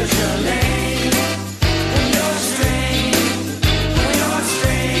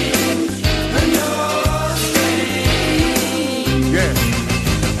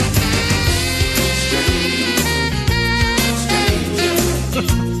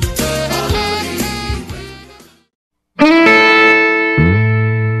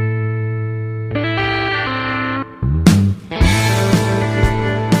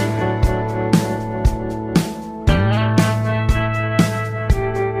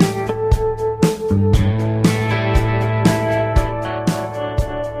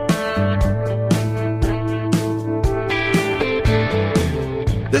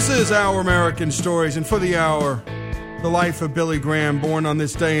 Our American Stories, and for the hour, the life of Billy Graham, born on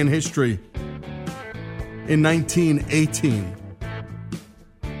this day in history in 1918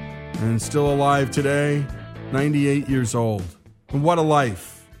 and still alive today, 98 years old. And what a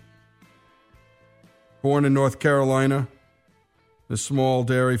life. Born in North Carolina, a small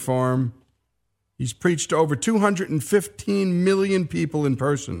dairy farm. He's preached to over 215 million people in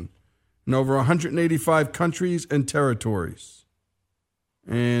person in over 185 countries and territories.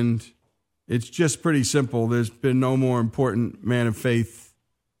 And it's just pretty simple. There's been no more important man of faith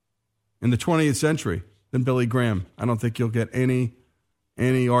in the 20th century than Billy Graham. I don't think you'll get any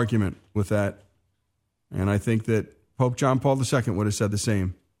argument with that. And I think that Pope John Paul II would have said the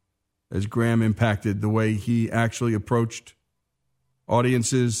same, as Graham impacted the way he actually approached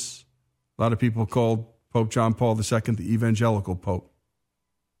audiences. A lot of people called Pope John Paul II the evangelical pope.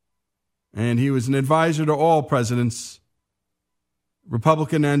 And he was an advisor to all presidents,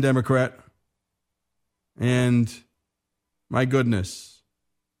 Republican and Democrat. And my goodness,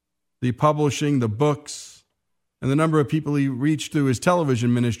 the publishing, the books, and the number of people he reached through his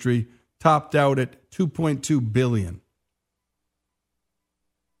television ministry topped out at 2.2 billion.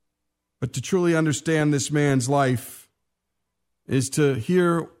 But to truly understand this man's life is to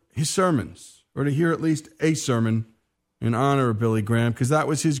hear his sermons, or to hear at least a sermon in honor of Billy Graham, because that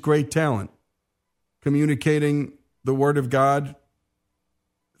was his great talent, communicating the Word of God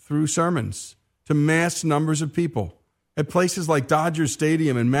through sermons to mass numbers of people. At places like Dodger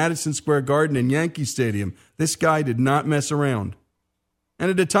Stadium and Madison Square Garden and Yankee Stadium, this guy did not mess around. And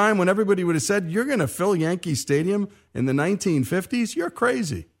at a time when everybody would have said, you're going to fill Yankee Stadium in the 1950s? You're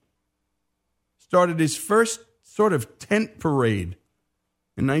crazy. Started his first sort of tent parade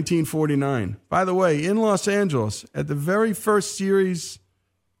in 1949. By the way, in Los Angeles, at the very first series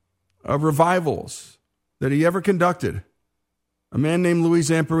of revivals that he ever conducted, a man named Louis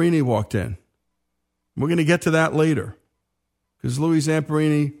Zamperini walked in. We're going to get to that later, because Louis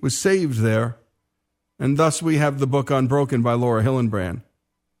Zamperini was saved there, and thus we have the book Unbroken by Laura Hillenbrand.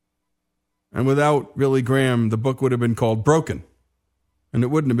 And without Billy Graham, the book would have been called Broken, and it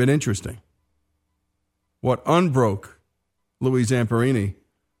wouldn't have been interesting. What unbroke Louis Zamperini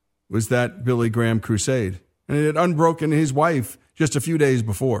was that Billy Graham crusade, and it had unbroken his wife just a few days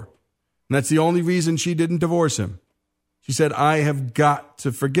before. And that's the only reason she didn't divorce him. She said, I have got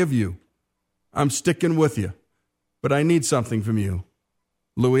to forgive you. I'm sticking with you, but I need something from you.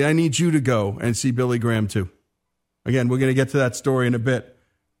 Louis, I need you to go and see Billy Graham too. Again, we're going to get to that story in a bit.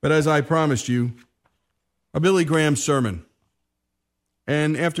 But as I promised you, a Billy Graham sermon.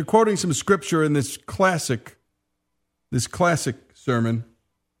 And after quoting some scripture in this classic sermon,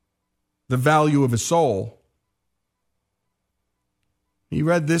 The Value of a Soul, he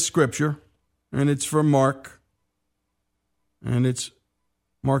read this scripture, and it's from Mark, and it's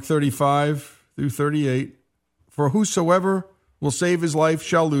Mark 35 through 38. For whosoever will save his life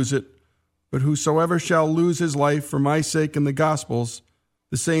shall lose it, but whosoever shall lose his life for my sake and the gospel's,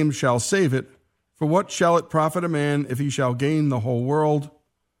 the same shall save it. For what shall it profit a man if he shall gain the whole world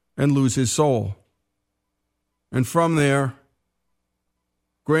and lose his soul? And from there,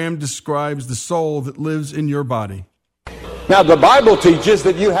 Graham describes the soul that lives in your body. Now, the Bible teaches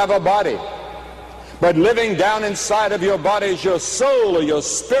that you have a body, but living down inside of your body is your soul or your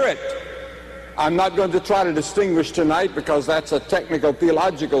spirit. I'm not going to try to distinguish tonight, because that's a technical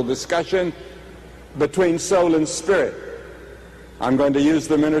theological discussion between soul and spirit. I'm going to use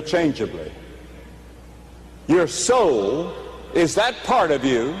them interchangeably. Your soul is that part of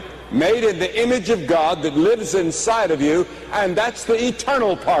you made in the image of God that lives inside of you, and that's the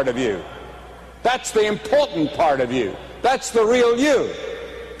eternal part of you. That's the important part of you. That's the real you.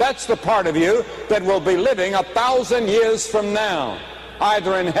 That's the part of you that will be living 1,000 years from now,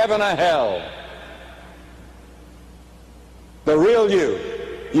 either in heaven or hell. The real you,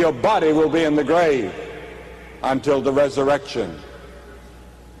 your body will be in the grave until the resurrection.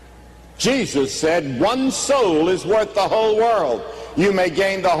 Jesus said, one soul is worth the whole world. You may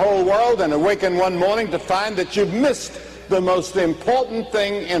gain the whole world and awaken one morning to find that you've missed the most important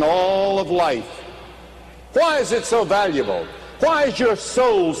thing in all of life. Why is it so valuable? Why is your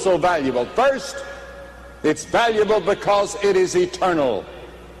soul so valuable? First, it's valuable because it is eternal.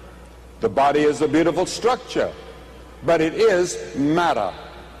 The body is a beautiful structure, but it is matter.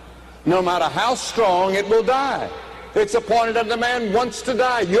 No matter how strong, it will die. It's appointed unto man once to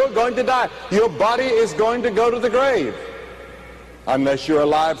die. You're going to die. Your body is going to go to the grave unless you're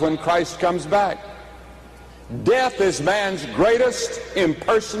alive when Christ comes back. Death is man's greatest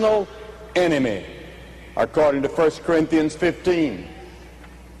impersonal enemy, according to 1 Corinthians 15.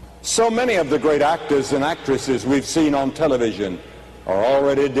 So many of the great actors and actresses we've seen on television are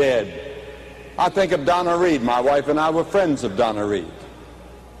already dead. I think of Donna Reed. My wife and I were friends of Donna Reed.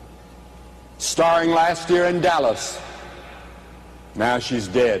 Starring last year in Dallas. Now she's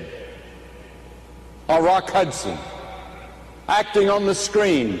dead. Or Rock Hudson, acting on the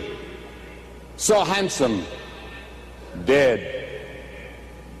screen, so handsome, dead.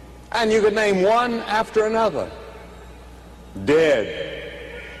 And you could name one after another. Dead.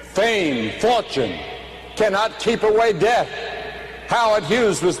 Fame, fortune cannot keep away death. Howard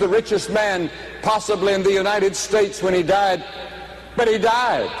Hughes was the richest man possibly in the United States when he died, but he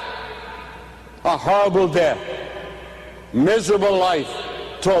died. A horrible death, miserable life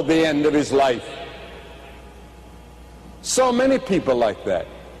toward the end of his life. So many people like that.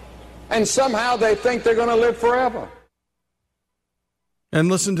 And somehow they think they're going to live forever. And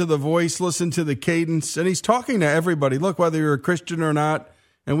listen to the voice, listen to the cadence. And he's talking to everybody. Look, whether you're a Christian or not,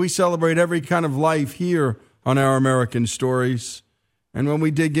 and we celebrate every kind of life here on Our American Stories. And when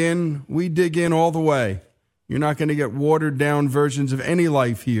we dig in all the way. You're not going to get watered down versions of any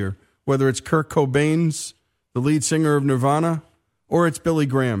life here, whether it's Kurt Cobain's, the lead singer of Nirvana, or it's Billy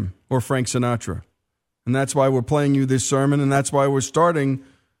Graham or Frank Sinatra. And that's why we're playing you this sermon, and that's why we're starting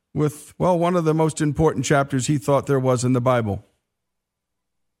with, well, one of the most important chapters he thought there was in the Bible.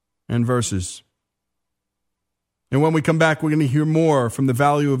 And verses. And when we come back, we're going to hear more from the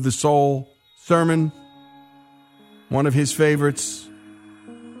Value of the Soul sermon, one of his favorites.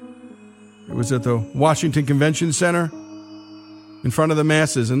 It was at the Washington Convention Center in front of the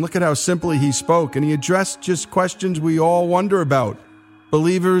masses. And look at how simply he spoke. And he addressed just questions we all wonder about.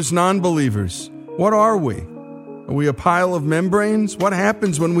 Believers, non-believers. What are we? Are we a pile of membranes? What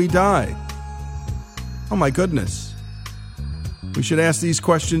happens when we die? Oh my goodness. We should ask these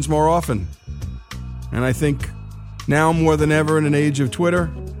questions more often. And I think now more than ever in an age of Twitter,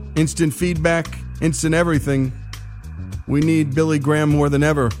 instant feedback, instant everything, we need Billy Graham more than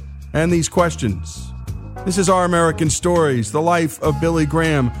ever. And these questions. This is Our American Stories, the life of Billy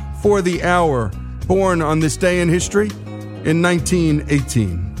Graham for the hour, born on this day in history in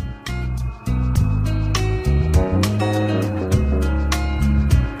 1918.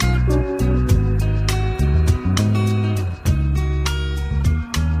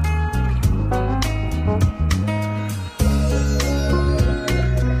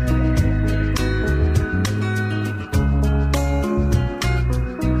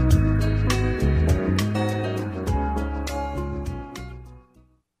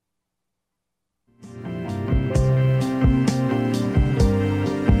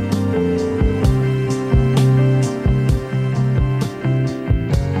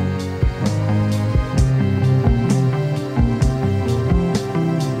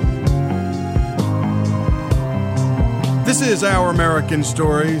 This is Our American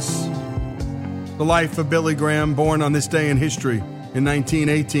Stories, the life of Billy Graham, born on this day in history in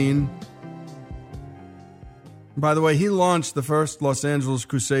 1918. By the way, he launched the first Los Angeles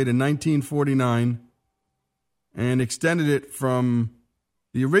Crusade in 1949 and extended it from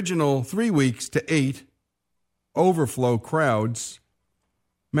the original 3 weeks to 8 overflow crowds.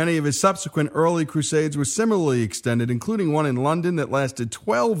 Many of his subsequent early crusades were similarly extended, including one in London that lasted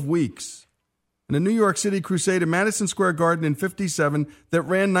 12 weeks. And a New York City crusade in Madison Square Garden in 1957 that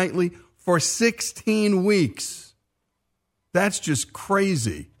ran nightly for 16 weeks. That's just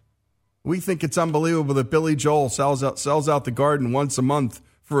crazy. We think it's unbelievable that Billy Joel sells out the garden once a month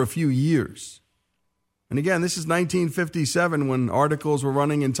for a few years. And again, this is 1957 when articles were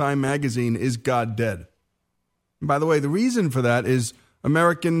running in Time magazine, Is God Dead? And by the way, the reason for that is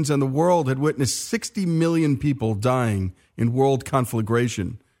Americans and the world had witnessed 60 million people dying in world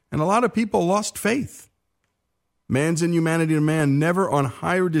conflagration. And a lot of people lost faith. Man's inhumanity to man never on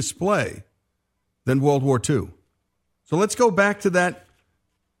higher display than World War II. So let's go back to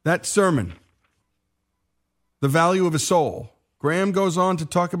that sermon, The Value of a Soul. Graham goes on to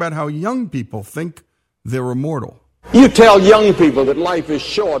talk about how young people think they're immortal. You tell young people that life is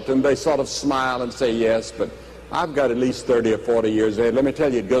short and they sort of smile and say, yes, but I've got at least 30 or 40 years ahead. Let me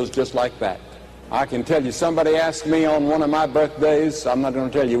tell you, it goes just like that. I can tell you, somebody asked me on one of my birthdays, I'm not going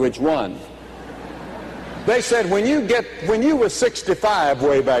to tell you which one. They said, when you were 65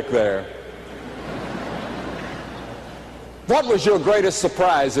 way back there, what was your greatest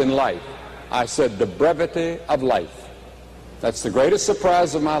surprise in life? I said, the brevity of life. That's the greatest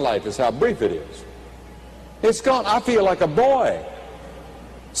surprise of my life, is how brief it is. It's gone. I feel like a boy.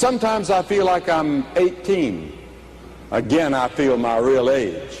 Sometimes I feel like I'm 18. Again, I feel my real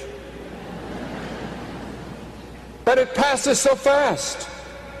age. But it passes so fast.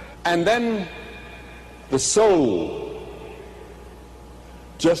 And then the soul,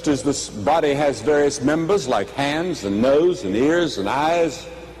 just as this body has various members like hands and nose and ears and eyes,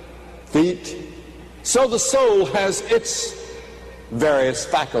 feet, so the soul has its various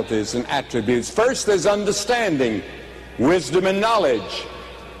faculties and attributes. First, there's understanding, wisdom, and knowledge.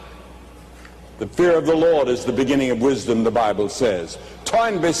 The fear of the Lord is the beginning of wisdom, the Bible says.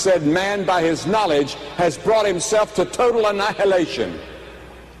 Toynbee said, man by his knowledge has brought himself to total annihilation.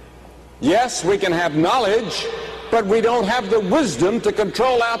 Yes, we can have knowledge, but we don't have the wisdom to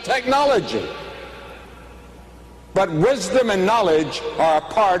control our technology. But wisdom and knowledge are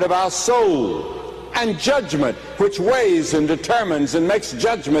a part of our soul. And judgment, which weighs and determines and makes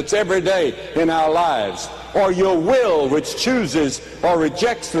judgments every day in our lives. Or your will, which chooses or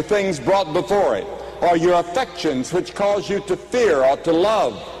rejects the things brought before it. Or your affections, which cause you to fear or to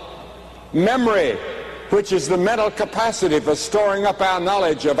love. Memory, which is the mental capacity for storing up our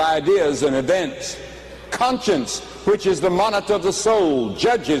knowledge of ideas and events. Conscience, which is the monitor of the soul,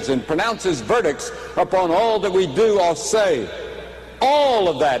 judges and pronounces verdicts upon all that we do or say. All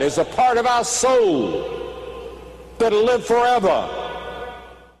of that is a part of our soul that'll live forever.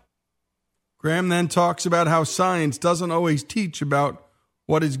 Graham then talks about how science doesn't always teach about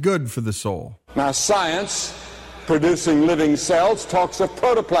what is good for the soul. Now, science, producing living cells, talks of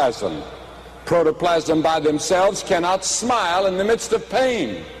protoplasm. Protoplasm by themselves cannot smile in the midst of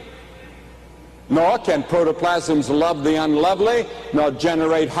pain. Nor can protoplasms love the unlovely, nor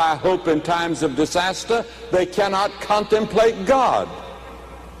generate high hope in times of disaster. They cannot contemplate God.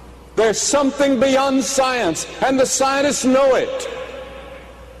 There's something beyond science, and the scientists know it.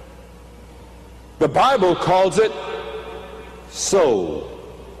 The Bible calls it soul.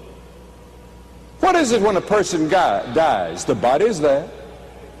 What is it when a person dies? The body's there,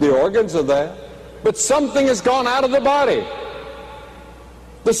 the organs are there, but something has gone out of the body.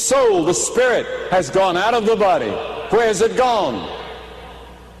 The soul, the spirit, has gone out of the body. Where has it gone?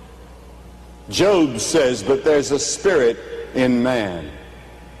 Job says, but there's a spirit in man.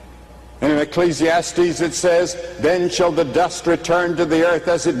 And in Ecclesiastes it says, then shall the dust return to the earth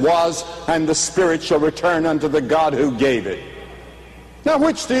as it was, and the spirit shall return unto the God who gave it. Now,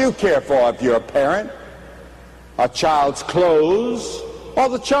 which do you care for if you're a parent? A child's clothes or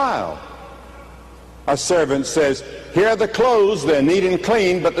the child? A servant says, here are the clothes, they're neat and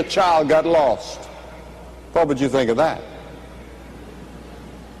clean, but the child got lost. What would you think of that?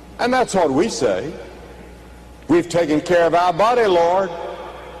 And that's what we say. We've taken care of our body, Lord.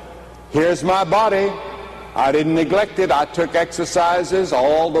 Here's my body. I didn't neglect it. I took exercises,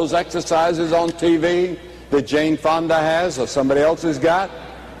 all those exercises on TV that Jane Fonda has or somebody else has got.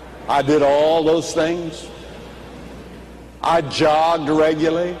 I did all those things. I jogged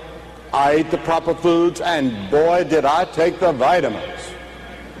regularly. I ate the proper foods, and boy, did I take the vitamins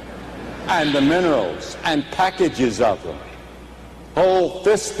and the minerals and packages of them. Whole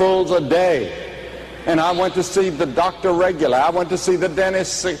fistfuls a day. And I went to see the doctor regularly. I went to see the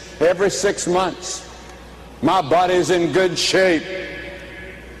dentist every 6 months. My body's in good shape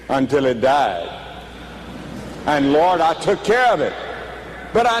until it died. And Lord, I took care of it.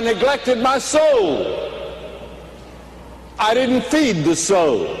 But I neglected my soul. I didn't feed the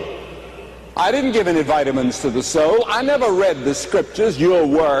soul. I didn't give any vitamins to the soul. I never read the scriptures, your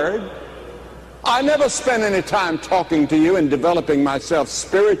word. I never spent any time talking to you and developing myself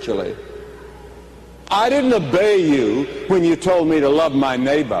spiritually. I didn't obey you when you told me to love my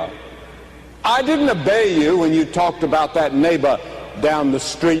neighbor. I didn't obey you when you talked about that neighbor down the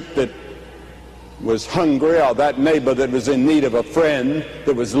street that was hungry, or that neighbor that was in need of a friend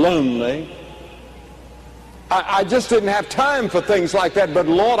that was lonely. I just didn't have time for things like that, but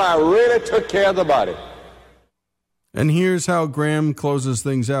Lord, I really took care of the body. And here's how Graham closes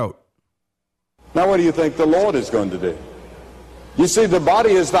things out. Now, what do you think the Lord is going to do? You see, the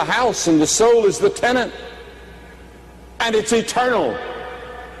body is the house and the soul is the tenant. And it's eternal.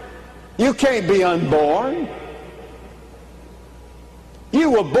 You can't be unborn.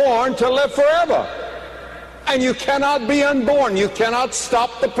 You were born to live forever. And you cannot be unborn. You cannot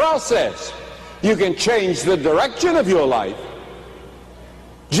stop the process. You can change the direction of your life.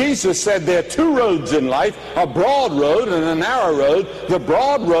 Jesus said there are two roads in life, a broad road and a narrow road. The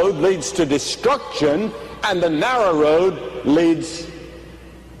broad road leads to destruction, and the narrow road leads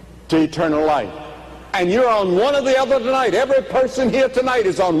to eternal life. And you're on one or the other tonight. Every person here tonight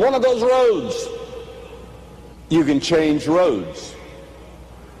is on one of those roads. You can change roads.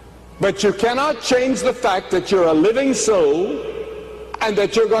 But you cannot change the fact that you're a living soul and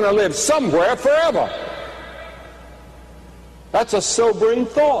that you're going to live somewhere forever. That's a sobering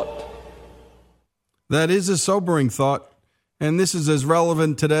thought. That is a sobering thought, and this is as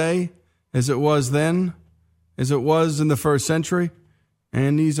relevant today as it was then, as it was in the first century,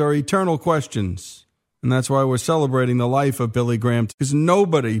 and these are eternal questions, and that's why we're celebrating the life of Billy Graham, because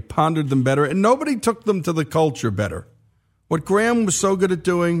nobody pondered them better, and nobody took them to the culture better. What Graham was so good at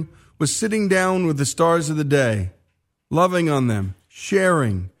doing was sitting down with the stars of the day, loving on them,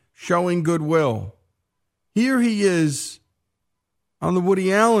 sharing, showing goodwill. Here he is on the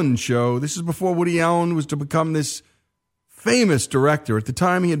Woody Allen show. This is before Woody Allen was to become this famous director. At the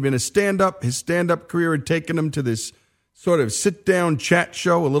time, he had been a stand-up. His stand-up career had taken him to this sort of sit-down chat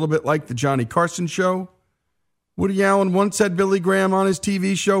show, a little bit like the Johnny Carson show. Woody Allen once had Billy Graham on his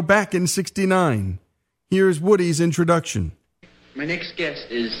TV show back in '69. Here's Woody's introduction. My next guest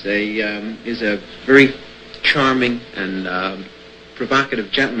is a very charming and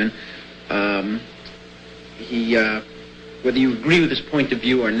provocative gentleman. Whether you agree with his point of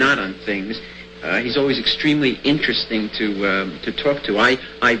view or not on things, he's always extremely interesting to talk to. I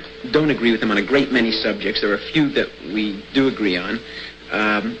don't agree with him on a great many subjects. There are a few that we do agree on,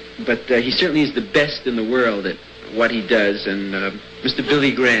 but he certainly is the best in the world at what he does. And Mr.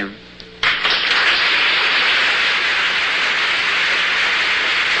 Billy Graham.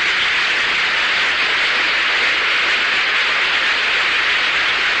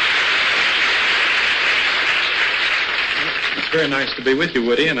 Very nice to be with you,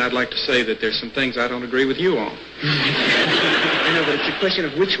 Woody, and I'd like to say that there's some things I don't agree with you on. I know, but it's a question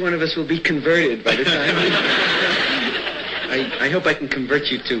of which one of us will be converted by the time. I hope I can convert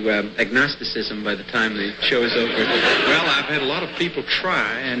you to agnosticism by the time the show is over. Well, I've had a lot of people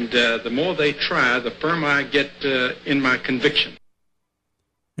try, and the more they try, the firmer I get in my conviction.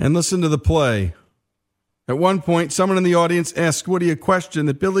 And listen to the play. At one point, someone in the audience asked Woody a question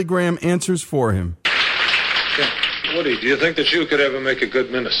that Billy Graham answers for him. Woody, do you think that you could ever make a good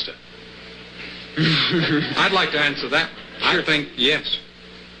minister? I'd like to answer that. I think yes,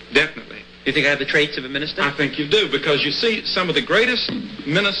 definitely. You think I have the traits of a minister? I think you do, because you see, some of the greatest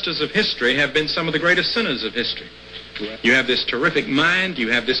ministers of history have been some of the greatest sinners of history. You have this terrific mind. You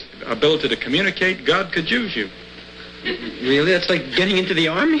have this ability to communicate. God could use you. Really? That's like getting into the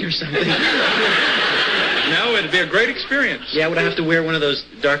army or something. No, it'd be a great experience. Yeah, would I have to wear one of those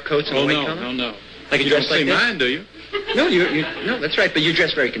dark coats and a white collar? No. Like you don't see mine, do you? No, no, that's right, but you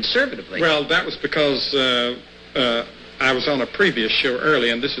dress very conservatively. Well, that was because I was on a previous show early,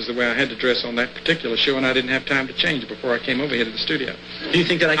 and this is the way I had to dress on that particular show, and I didn't have time to change before I came over here to the studio. Do you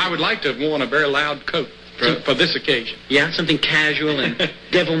think that I would like to have worn a very loud coat for this occasion. Yeah, something casual and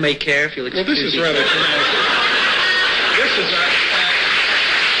devil may care, if you'll excuse me. Well, this is rather... This is...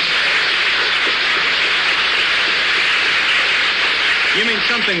 You mean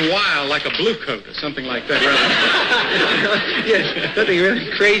something wild, like a blue coat or something like that, rather? Yes, something really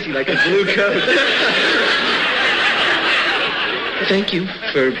crazy, like a blue coat. Thank you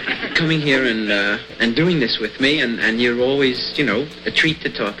for coming here and doing this with me, and you're always, a treat to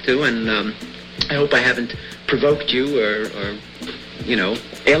talk to, and I hope I haven't provoked you or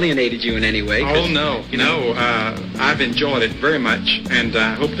alienated you in any way. Oh, no. I've enjoyed it very much, and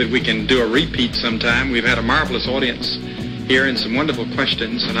I hope that we can do a repeat sometime. We've had a marvelous audience here and some wonderful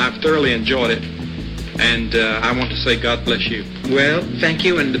questions, and I've thoroughly enjoyed it. And I want to say God bless you. Well, thank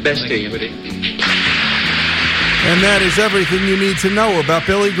you, and the best to you. Woody. And that is everything you need to know about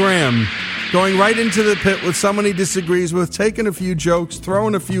Billy Graham. Going right into the pit with someone he disagrees with, taking a few jokes,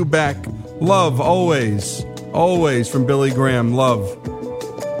 throwing a few back. Love, always. Always from Billy Graham, love.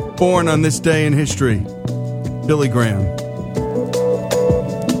 Born on this day in history, Billy Graham.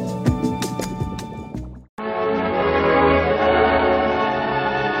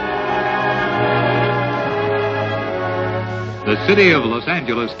 The The city of Los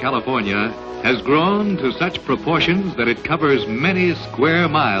Angeles, California, has grown to such proportions that it covers many square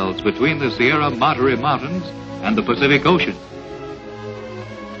miles between the Sierra Madre Mountains and the Pacific Ocean.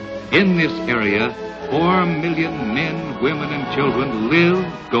 In this area, 4 million men, women, and children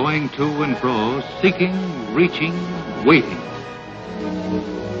live, going to and fro, seeking, reaching, waiting.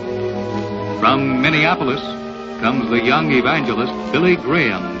 From Minneapolis comes the young evangelist Billy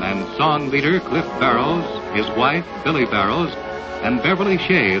Graham and song leader Cliff Barrows, his wife Billy Barrows, and Beverly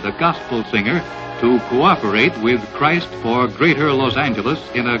Shea, the gospel singer, to cooperate with Christ for Greater Los Angeles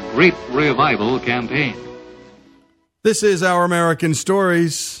in a great revival campaign. This is Our American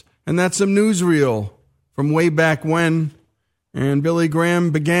Stories, and that's some newsreel from way back when. And Billy Graham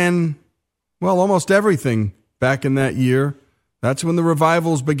began, well, almost everything back in that year. That's when the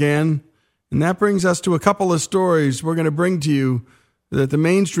revivals began. And that brings us to a couple of stories we're going to bring to you that the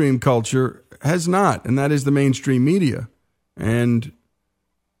mainstream culture has not, and that is the mainstream media. And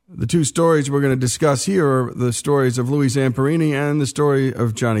the two stories we're going to discuss here are the stories of Louis Zamperini and the story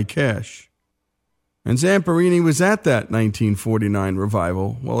of Johnny Cash. And Zamperini was at that 1949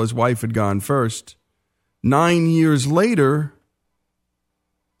 revival while his wife had gone first. 9 years later,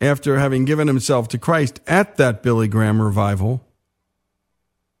 after having given himself to Christ at that Billy Graham revival,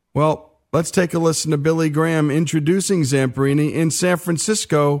 well, let's take a listen to Billy Graham introducing Zamperini in San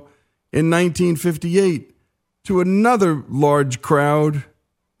Francisco in 1958 to another large crowd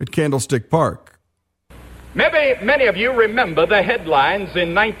at Candlestick Park. Maybe many of you remember the headlines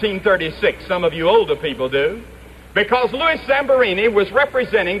in 1936. Some of you older people do. Because Louis Zamperini was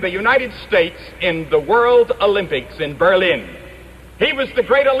representing the United States in the World Olympics in Berlin. He was the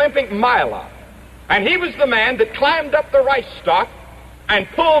great Olympic miler. And he was the man that climbed up the Reichstag and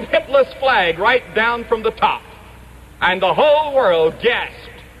pulled Hitler's flag right down from the top. And the whole world gasped,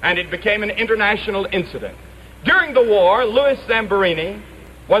 and it became an international incident. During the war, Louis Zamperini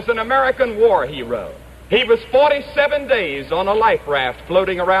was an American war hero. He was 47 days on a life raft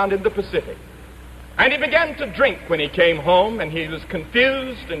floating around in the Pacific. And he began to drink when he came home, and he was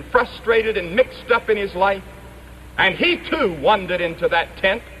confused and frustrated and mixed up in his life. And he, too, wandered into that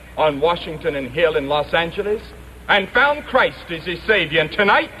tent on Washington and Hill in Los Angeles and found Christ as his Savior. And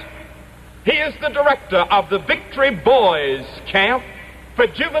tonight, he is the director of the Victory Boys Camp for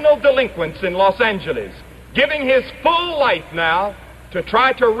juvenile delinquents in Los Angeles, giving his full life now to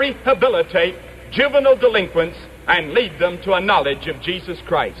try to rehabilitate juvenile delinquents and lead them to a knowledge of Jesus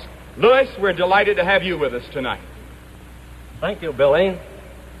Christ. Louis, we're delighted to have you with us tonight. Thank you, Billy.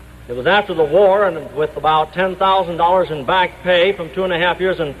 It was after the war, and with about $10,000 in back pay from 2.5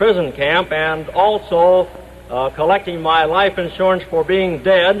 years in prison camp, and also collecting my life insurance for being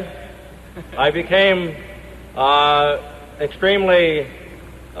dead, I became extremely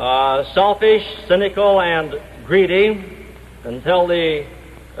selfish, cynical, and greedy until the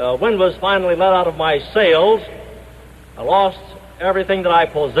wind was finally let out of my sails. I lost everything that I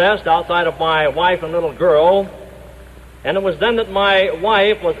possessed outside of my wife and little girl. And it was then that my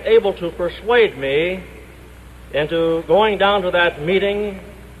wife was able to persuade me into going down to that meeting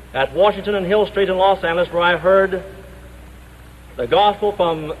at Washington and Hill Street in Los Angeles, where I heard the gospel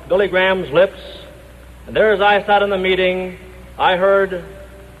from Billy Graham's lips. And there, as I sat in the meeting, I heard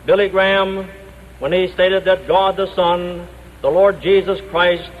Billy Graham when he stated that God the Son, the Lord Jesus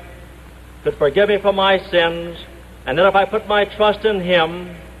Christ, could forgive me for my sins, and that if I put my trust in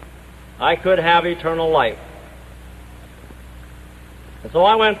Him, I could have eternal life. And so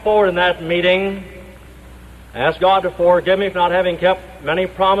I went forward in that meeting, asked God to forgive me for not having kept many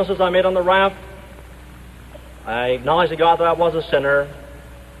promises I made on the raft. I acknowledged to God that I was a sinner.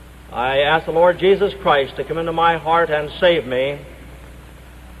 I asked the Lord Jesus Christ to come into my heart and save me,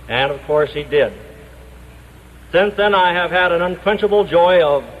 and of course He did. Since then, I have had an unquenchable joy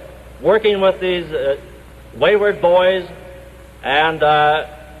of working with these wayward boys and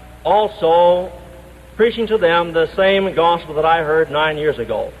also preaching to them the same gospel that I heard 9 years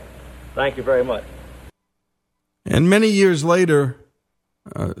ago. Thank you very much. And many years later,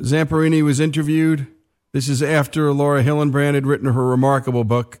 Zamperini was interviewed. This is after Laura Hillenbrand had written her remarkable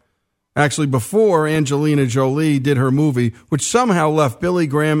book. Actually, before Angelina Jolie did her movie, which somehow left Billy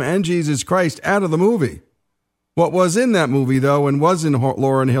Graham and Jesus Christ out of the movie. What was in that movie, though, and was in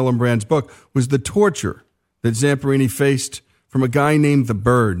Laura Hillenbrand's book, was the torture that Zamperini faced from a guy named The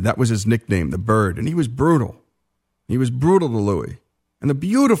Bird. That was his nickname, The Bird. And he was brutal. He was brutal to Louis. And the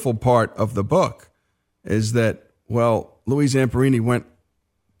beautiful part of the book is that, well, Louis Zamperini went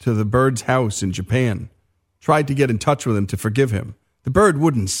to The Bird's house in Japan, tried to get in touch with him to forgive him. The Bird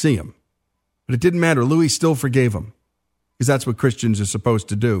wouldn't see him. But it didn't matter. Louis still forgave him, because that's what Christians are supposed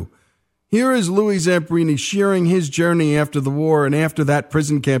to do. Here is Louis Zamperini sharing his journey after the war and after that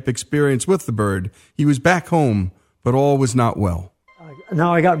prison camp experience with the bird. He was back home, but all was not well.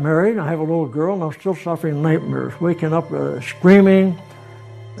 Now I got married, I have a little girl, and I'm still suffering nightmares, waking up screaming,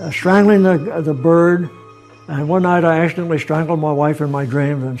 strangling the bird. And one night I accidentally strangled my wife in my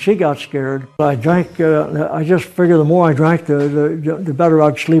dreams, and she got scared. I drank, I just figured the more I drank, the better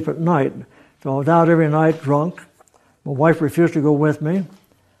I'd sleep at night. So I was out every night drunk. My wife refused to go with me,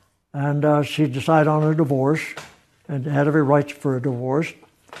 and she decided on a divorce, and had every right for a divorce.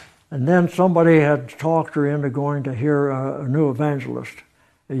 And then somebody had talked her into going to hear a new evangelist,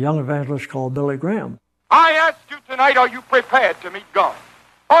 a young evangelist called Billy Graham. I ask you tonight, are you prepared to meet God?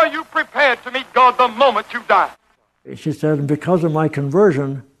 Are you prepared to meet God the moment you die? She said, and because of my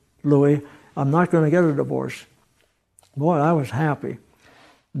conversion, Louis, I'm not going to get a divorce. Boy, I was happy.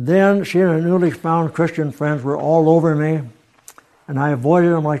 Then she and her newly found Christian friends were all over me, and I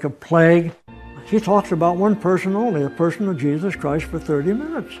avoided them like a plague. She talks about one person only, the person of Jesus Christ, for 30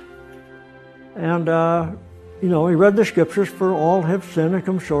 minutes. And, he read the scriptures, for all have sinned and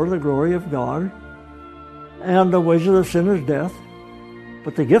come short of the glory of God. And the wages of sin is death.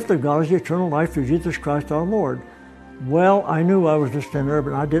 But the gift of God is eternal life through Jesus Christ our Lord. Well, I knew I was a sinner,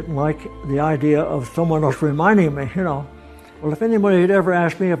 but I didn't like the idea of someone else reminding me, Well, if anybody had ever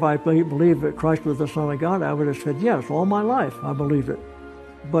asked me if I believed that Christ was the Son of God, I would have said yes, all my life I believed it.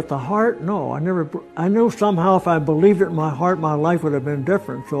 But the heart, no, I knew somehow if I believed it in my heart, my life would have been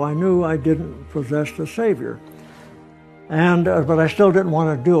different. So I knew I didn't possess the Savior. But I still didn't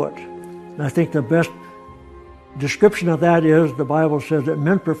want to do it. And I think the best description of that is the Bible says that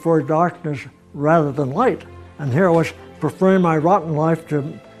men prefer darkness rather than light. And here I was preferring my rotten life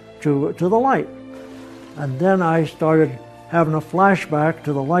to the light. And then I started having a flashback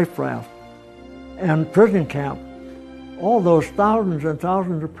to the life raft and prison camp. All those thousands and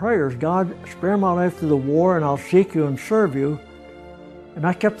thousands of prayers, God, spare my life through the war and I'll seek you and serve you. And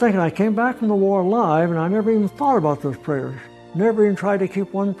I kept thinking, I came back from the war alive and I never even thought about those prayers. Never even tried to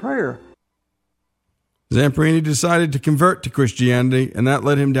keep one prayer. Zamperini decided to convert to Christianity, and that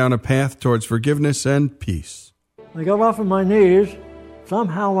led him down a path towards forgiveness and peace. I got off of my knees.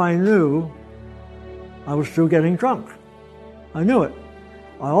 Somehow I knew I was still getting drunk. I knew it.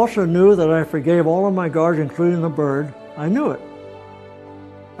 I also knew that I forgave all of my guards, including the bird. I knew it.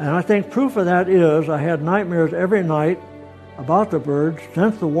 And I think proof of that is I had nightmares every night about the bird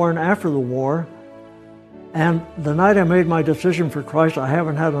since the war and after the war. And the night I made my decision for Christ, I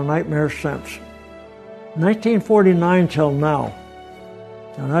haven't had a nightmare since. 1949 till now.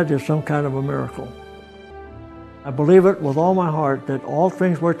 And that is some kind of a miracle. I believe it with all my heart that all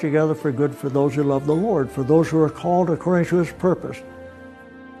things work together for good for those who love the Lord, for those who are called according to his purpose.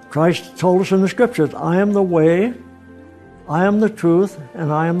 Christ told us in the scriptures, I am the way, I am the truth, and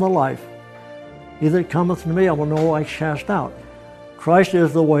I am the life. He that cometh to me I will no wise cast out. Christ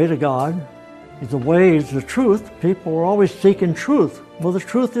is the way to God. He's the way, he's the truth. People are always seeking truth. Well, the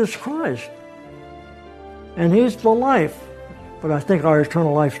truth is Christ. And he's the life. But I think our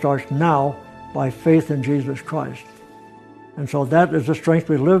eternal life starts now by faith in Jesus Christ. And so that is the strength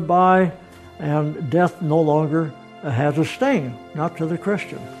we live by, and death no longer has a sting, not to the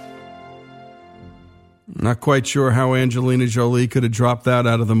Christian. Not quite sure how Angelina Jolie could have dropped that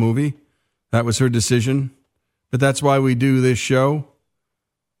out of the movie. That was her decision. But that's why we do this show.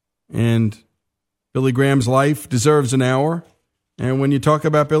 And Billy Graham's life deserves an hour. And when you talk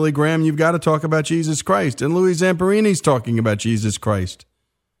about Billy Graham, you've got to talk about Jesus Christ. And Louis Zamperini's talking about Jesus Christ.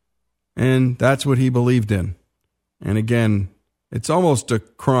 And that's what he believed in. And again, it's almost a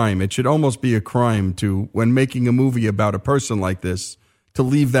crime. It should almost be a crime to, when making a movie about a person like this, to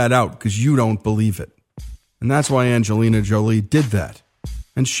leave that out because you don't believe it. And that's why Angelina Jolie did that.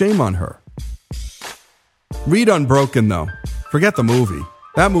 And shame on her. Read Unbroken, though. Forget the movie.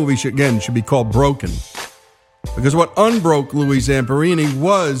 That movie, should be called Broken. Because what unbroke Louis Zamperini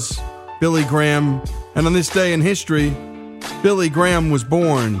was Billy Graham. And on this day in history, Billy Graham was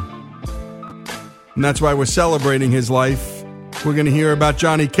born. And that's why we're celebrating his life. We're going to hear about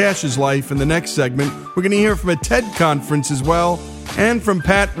Johnny Cash's life in the next segment. We're going to hear from a TED conference as well. And from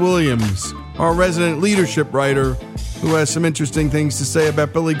Pat Williams, our resident leadership writer, who has some interesting things to say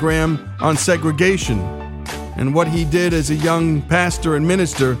about Billy Graham on segregation and what he did as a young pastor and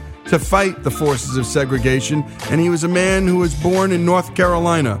minister to fight the forces of segregation. And he was a man who was born in North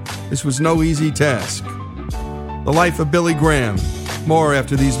Carolina. This was no easy task. The life of Billy Graham. More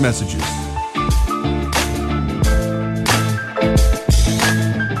after these messages.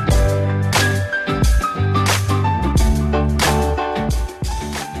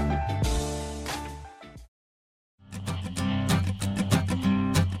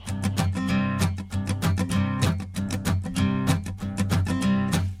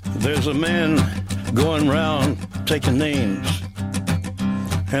 There's a man going round taking names,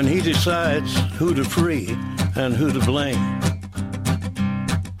 and he decides who to free and who to blame.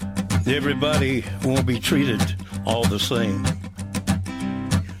 Everybody won't be treated all the same.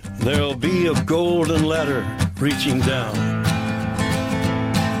 There'll be a golden ladder reaching down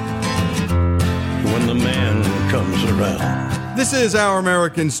when the man comes around. This is Our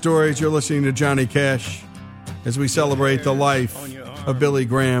American Stories. You're listening to Johnny Cash as we celebrate the life of Billy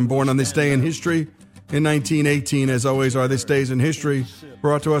Graham, born on this day in history in 1918. As always, are This Days in History,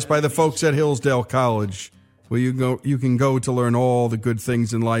 brought to us by the folks at Hillsdale College, where you can go to learn all the good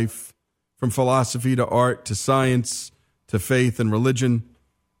things in life, from philosophy to art to science to faith and religion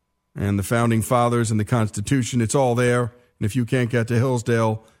and the Founding Fathers and the Constitution. It's all there. And if you can't get to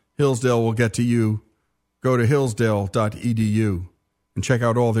Hillsdale, Hillsdale will get to you. Go to hillsdale.edu and check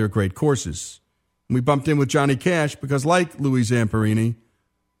out all their great courses. And we bumped in with Johnny Cash because, like Louis Zamperini,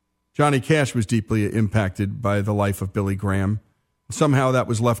 Johnny Cash was deeply impacted by the life of Billy Graham. Somehow that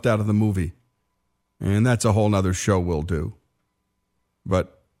was left out of the movie. And that's a whole nother show we'll do.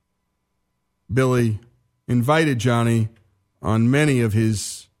 But Billy invited Johnny on many of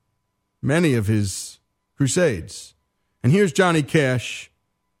his crusades. And here's Johnny Cash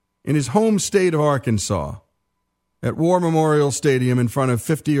in his home state of Arkansas at War Memorial Stadium in front of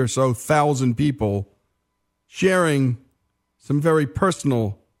 50 or so thousand people, sharing some very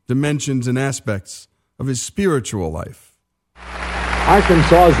personal dimensions and aspects of his spiritual life.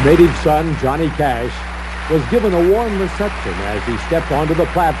 Arkansas's native son, Johnny Cash, was given a warm reception as he stepped onto the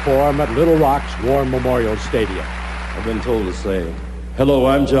platform at Little Rock's War Memorial Stadium. I've been told to say, hello,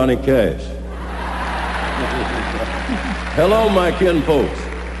 I'm Johnny Cash. Hello, my kinfolks.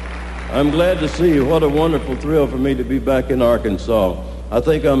 I'm glad to see you. What a wonderful thrill for me to be back in Arkansas. I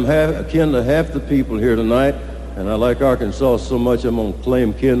think I'm kin to half the people here tonight, and I like Arkansas so much I'm going to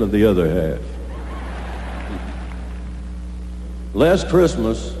claim kin to the other half. Last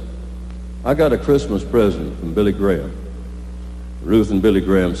Christmas, I got a Christmas present from Billy Graham. Ruth and Billy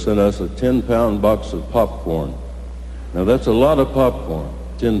Graham sent us a 10-pound box of popcorn. Now, that's a lot of popcorn,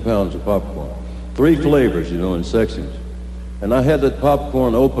 10 pounds of popcorn. 3 flavors, in sections. And I had that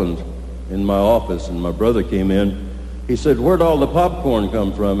popcorn opened in my office, and my brother came in. He said, where'd all the popcorn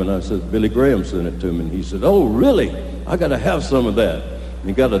come from? And I said, Billy Graham sent it to me. And he said, oh, really? I got to have some of that. And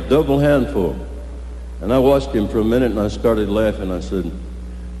he got a double handful. And I watched him for a minute, and I started laughing. I said,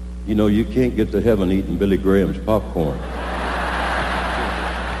 you can't get to heaven eating Billy Graham's popcorn.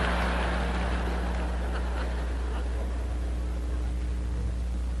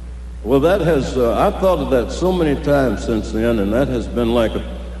 Well, that has, I've thought of that so many times since then, and that has been like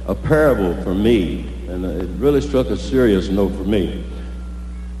a parable for me, and it really struck a serious note for me.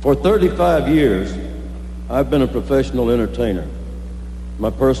 For 35 years, I've been a professional entertainer. My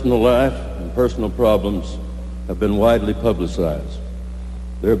personal life and personal problems have been widely publicized.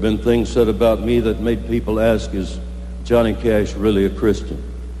 There have been things said about me that made people ask, is Johnny Cash really a Christian?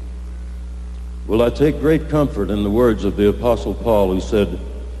 Well, I take great comfort in the words of the Apostle Paul, who said,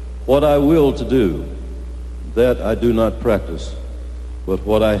 what I will to do, that I do not practice, but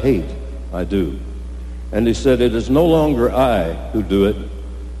what I hate, I do. And he said, it is no longer I who do it,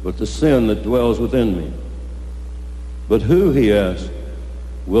 but the sin that dwells within me. But who, he asked,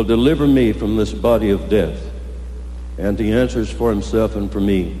 will deliver me from this body of death? And he answers for himself and for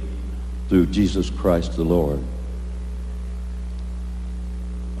me through Jesus Christ the Lord.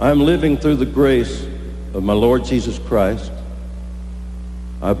 I'm living through the grace of my Lord Jesus Christ.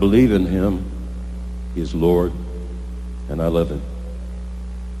 I believe in him. He is Lord, and I love him.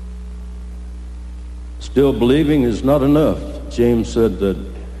 Still, believing is not enough. James said that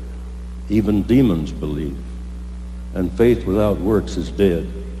even demons believe, and faith without works is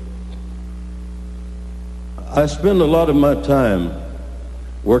dead. I spend a lot of my time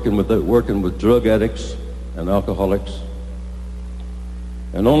working with drug addicts and alcoholics,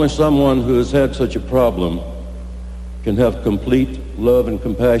 and only someone who has had such a problem can have complete love and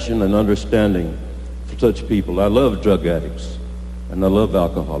compassion and understanding for such people. I love drug addicts, and I love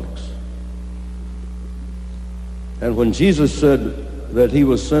alcoholics. And when Jesus said that he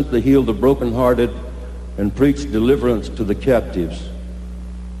was sent to heal the brokenhearted and preach deliverance to the captives,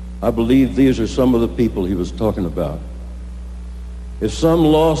 I believe these are some of the people he was talking about. If some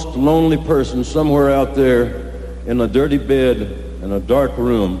lost, lonely person somewhere out there in a dirty bed in a dark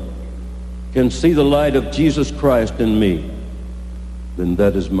room can see the light of Jesus Christ in me, then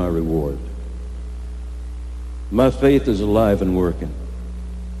that is my reward. My faith is alive and working.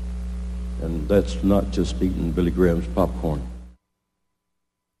 And that's not just eating Billy Graham's popcorn.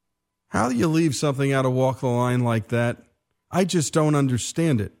 How do you leave something out of Walk the Line like that? I just don't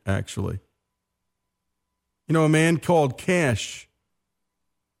understand it, actually. You know, a man called Cash,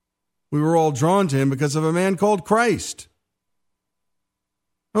 we were all drawn to him because of a man called Christ.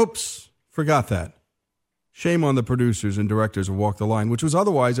 Oops, forgot that. Shame on the producers and directors of Walk the Line, which was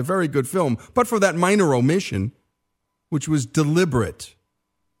otherwise a very good film, but for that minor omission, which was deliberate.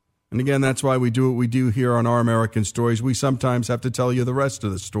 And again, that's why we do what we do here on Our American Stories. We sometimes have to tell you the rest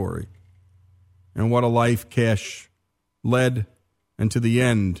of the story. And what a life Cash led, and to the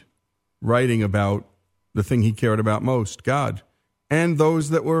end, writing about the thing he cared about most, God, and those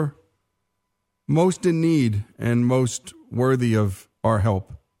that were most in need and most worthy of our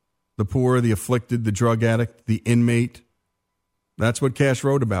help. The poor, the afflicted, the drug addict, the inmate. That's what Cash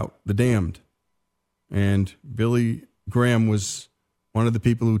wrote about, the damned. And Billy Graham was one of the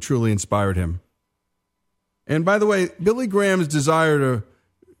people who truly inspired him. And by the way, Billy Graham's desire to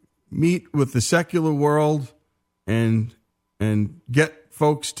meet with the secular world and get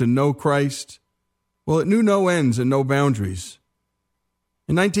folks to know Christ, well, it knew no ends and no boundaries.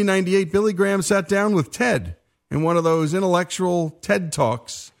 In 1998, Billy Graham sat down with Ted in one of those intellectual TED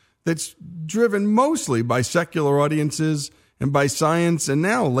Talks that's driven mostly by secular audiences and by science, and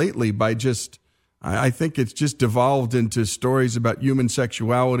now lately by just, I think it's just devolved into stories about human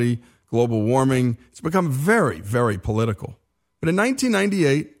sexuality, global warming. It's become very, very political. But in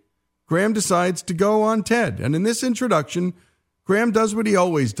 1998, Graham decides to go on TED. And in this introduction, Graham does what he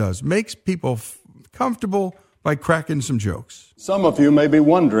always does, makes people comfortable by cracking some jokes. Some of you may be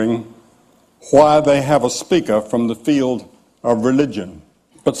wondering why they have a speaker from the field of religion.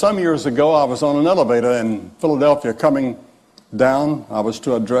 But some years ago, I was on an elevator in Philadelphia coming down. I was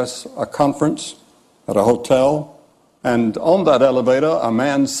to address a conference at a hotel. And on that elevator, a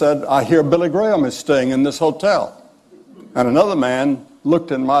man said, "I hear Billy Graham is staying in this hotel." And another man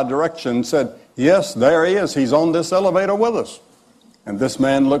looked in my direction and said, "Yes, there he is. He's on this elevator with us." And this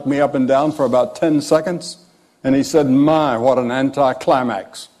man looked me up and down for about 10 seconds, and he said, "My, what an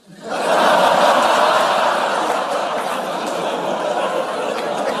anticlimax."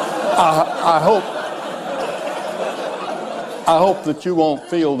 I hope that you won't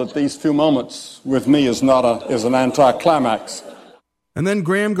feel that these few moments with me is an anticlimax. And then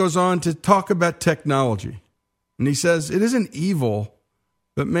Graham goes on to talk about technology. And he says, it isn't evil,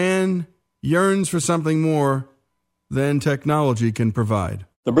 but man yearns for something more than technology can provide.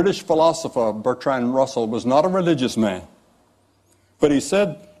 The British philosopher Bertrand Russell was not a religious man, but he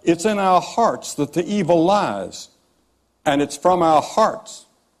said, it's in our hearts that the evil lies, and it's from our hearts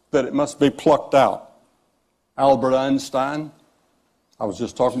that it must be plucked out. Albert Einstein, I was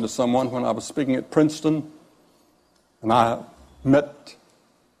just talking to someone when I was speaking at Princeton, and I met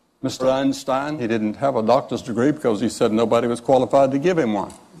Mr. Einstein. He didn't have a doctor's degree because he said nobody was qualified to give him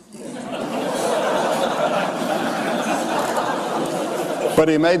one. But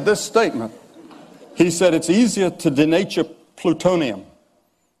he made this statement. He said, it's easier to denature plutonium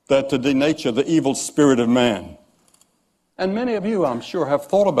than to denature the evil spirit of man. And many of you, I'm sure, have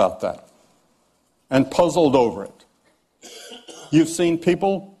thought about that and puzzled over it. You've seen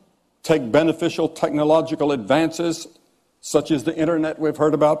people take beneficial technological advances, such as the internet we've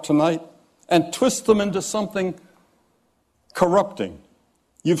heard about tonight, and twist them into something corrupting.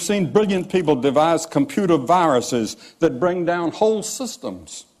 You've seen brilliant people devise computer viruses that bring down whole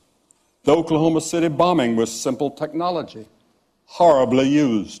systems. The Oklahoma City bombing was simple technology, horribly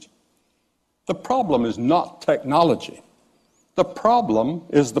used. The problem is not technology. The problem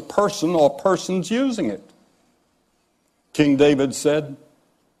is the person or persons using it. King David said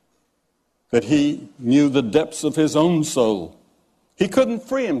that he knew the depths of his own soul. He couldn't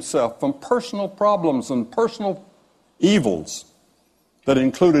free himself from personal problems and personal evils that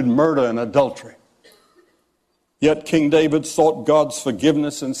included murder and adultery. Yet King David sought God's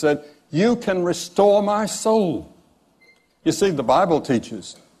forgiveness and said, you can restore my soul. You see, the Bible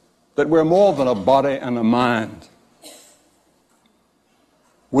teaches that we're more than a body and a mind.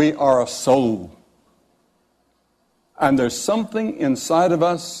 We are a soul. And there's something inside of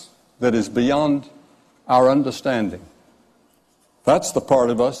us that is beyond our understanding. That's the part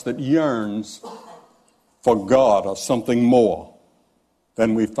of us that yearns for God or something more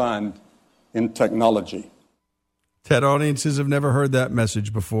than we find in technology. TED audiences have never heard that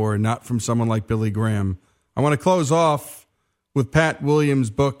message before, not from someone like Billy Graham. I want to close off with Pat Williams'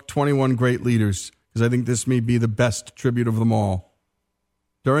 book, 21 Great Leaders, because I think this may be the best tribute of them all.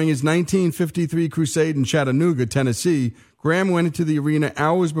 During his 1953 crusade in Chattanooga, Tennessee, Graham went into the arena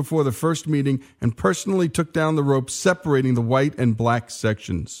hours before the first meeting and personally took down the ropes separating the white and black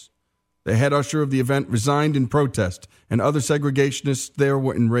sections. The head usher of the event resigned in protest, and other segregationists there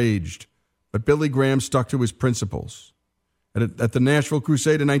were enraged. But Billy Graham stuck to his principles. At the Nashville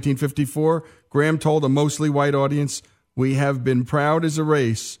Crusade in 1954, Graham told a mostly white audience, "We have been proud as a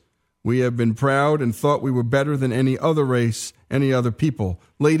race. We have been proud and thought we were better than any other race, any other people.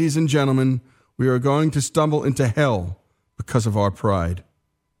 Ladies and gentlemen, we are going to stumble into hell because of our pride."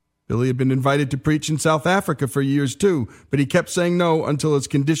 Billy had been invited to preach in South Africa for years too, but he kept saying no until his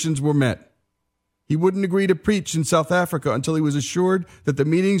conditions were met. He wouldn't agree to preach in South Africa until he was assured that the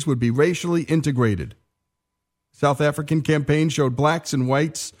meetings would be racially integrated. South African campaign showed blacks and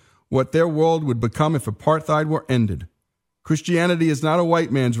whites what their world would become if apartheid were ended. Christianity is not a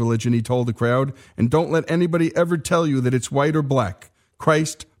white man's religion, he told the crowd, and don't let anybody ever tell you that it's white or black.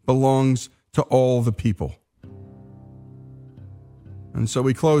 Christ belongs to all the people. And so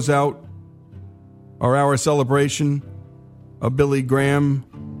we close out our hour celebration of Billy Graham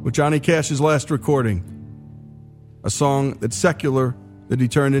with Johnny Cash's last recording, a song that's secular that he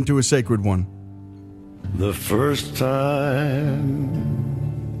turned into a sacred one. The first time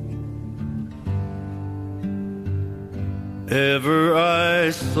ever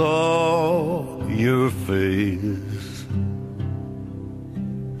I saw your face,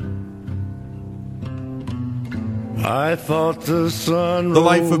 I thought the sun. The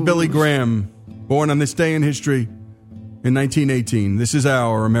life of Billy Graham, born on this day in history in 1918. This is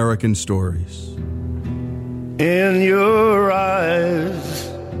our American Stories. In your eyes,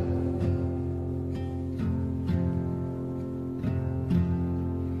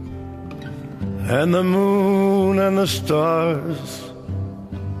 and the moon and the stars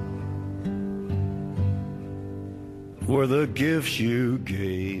were the gifts you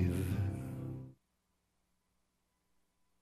gave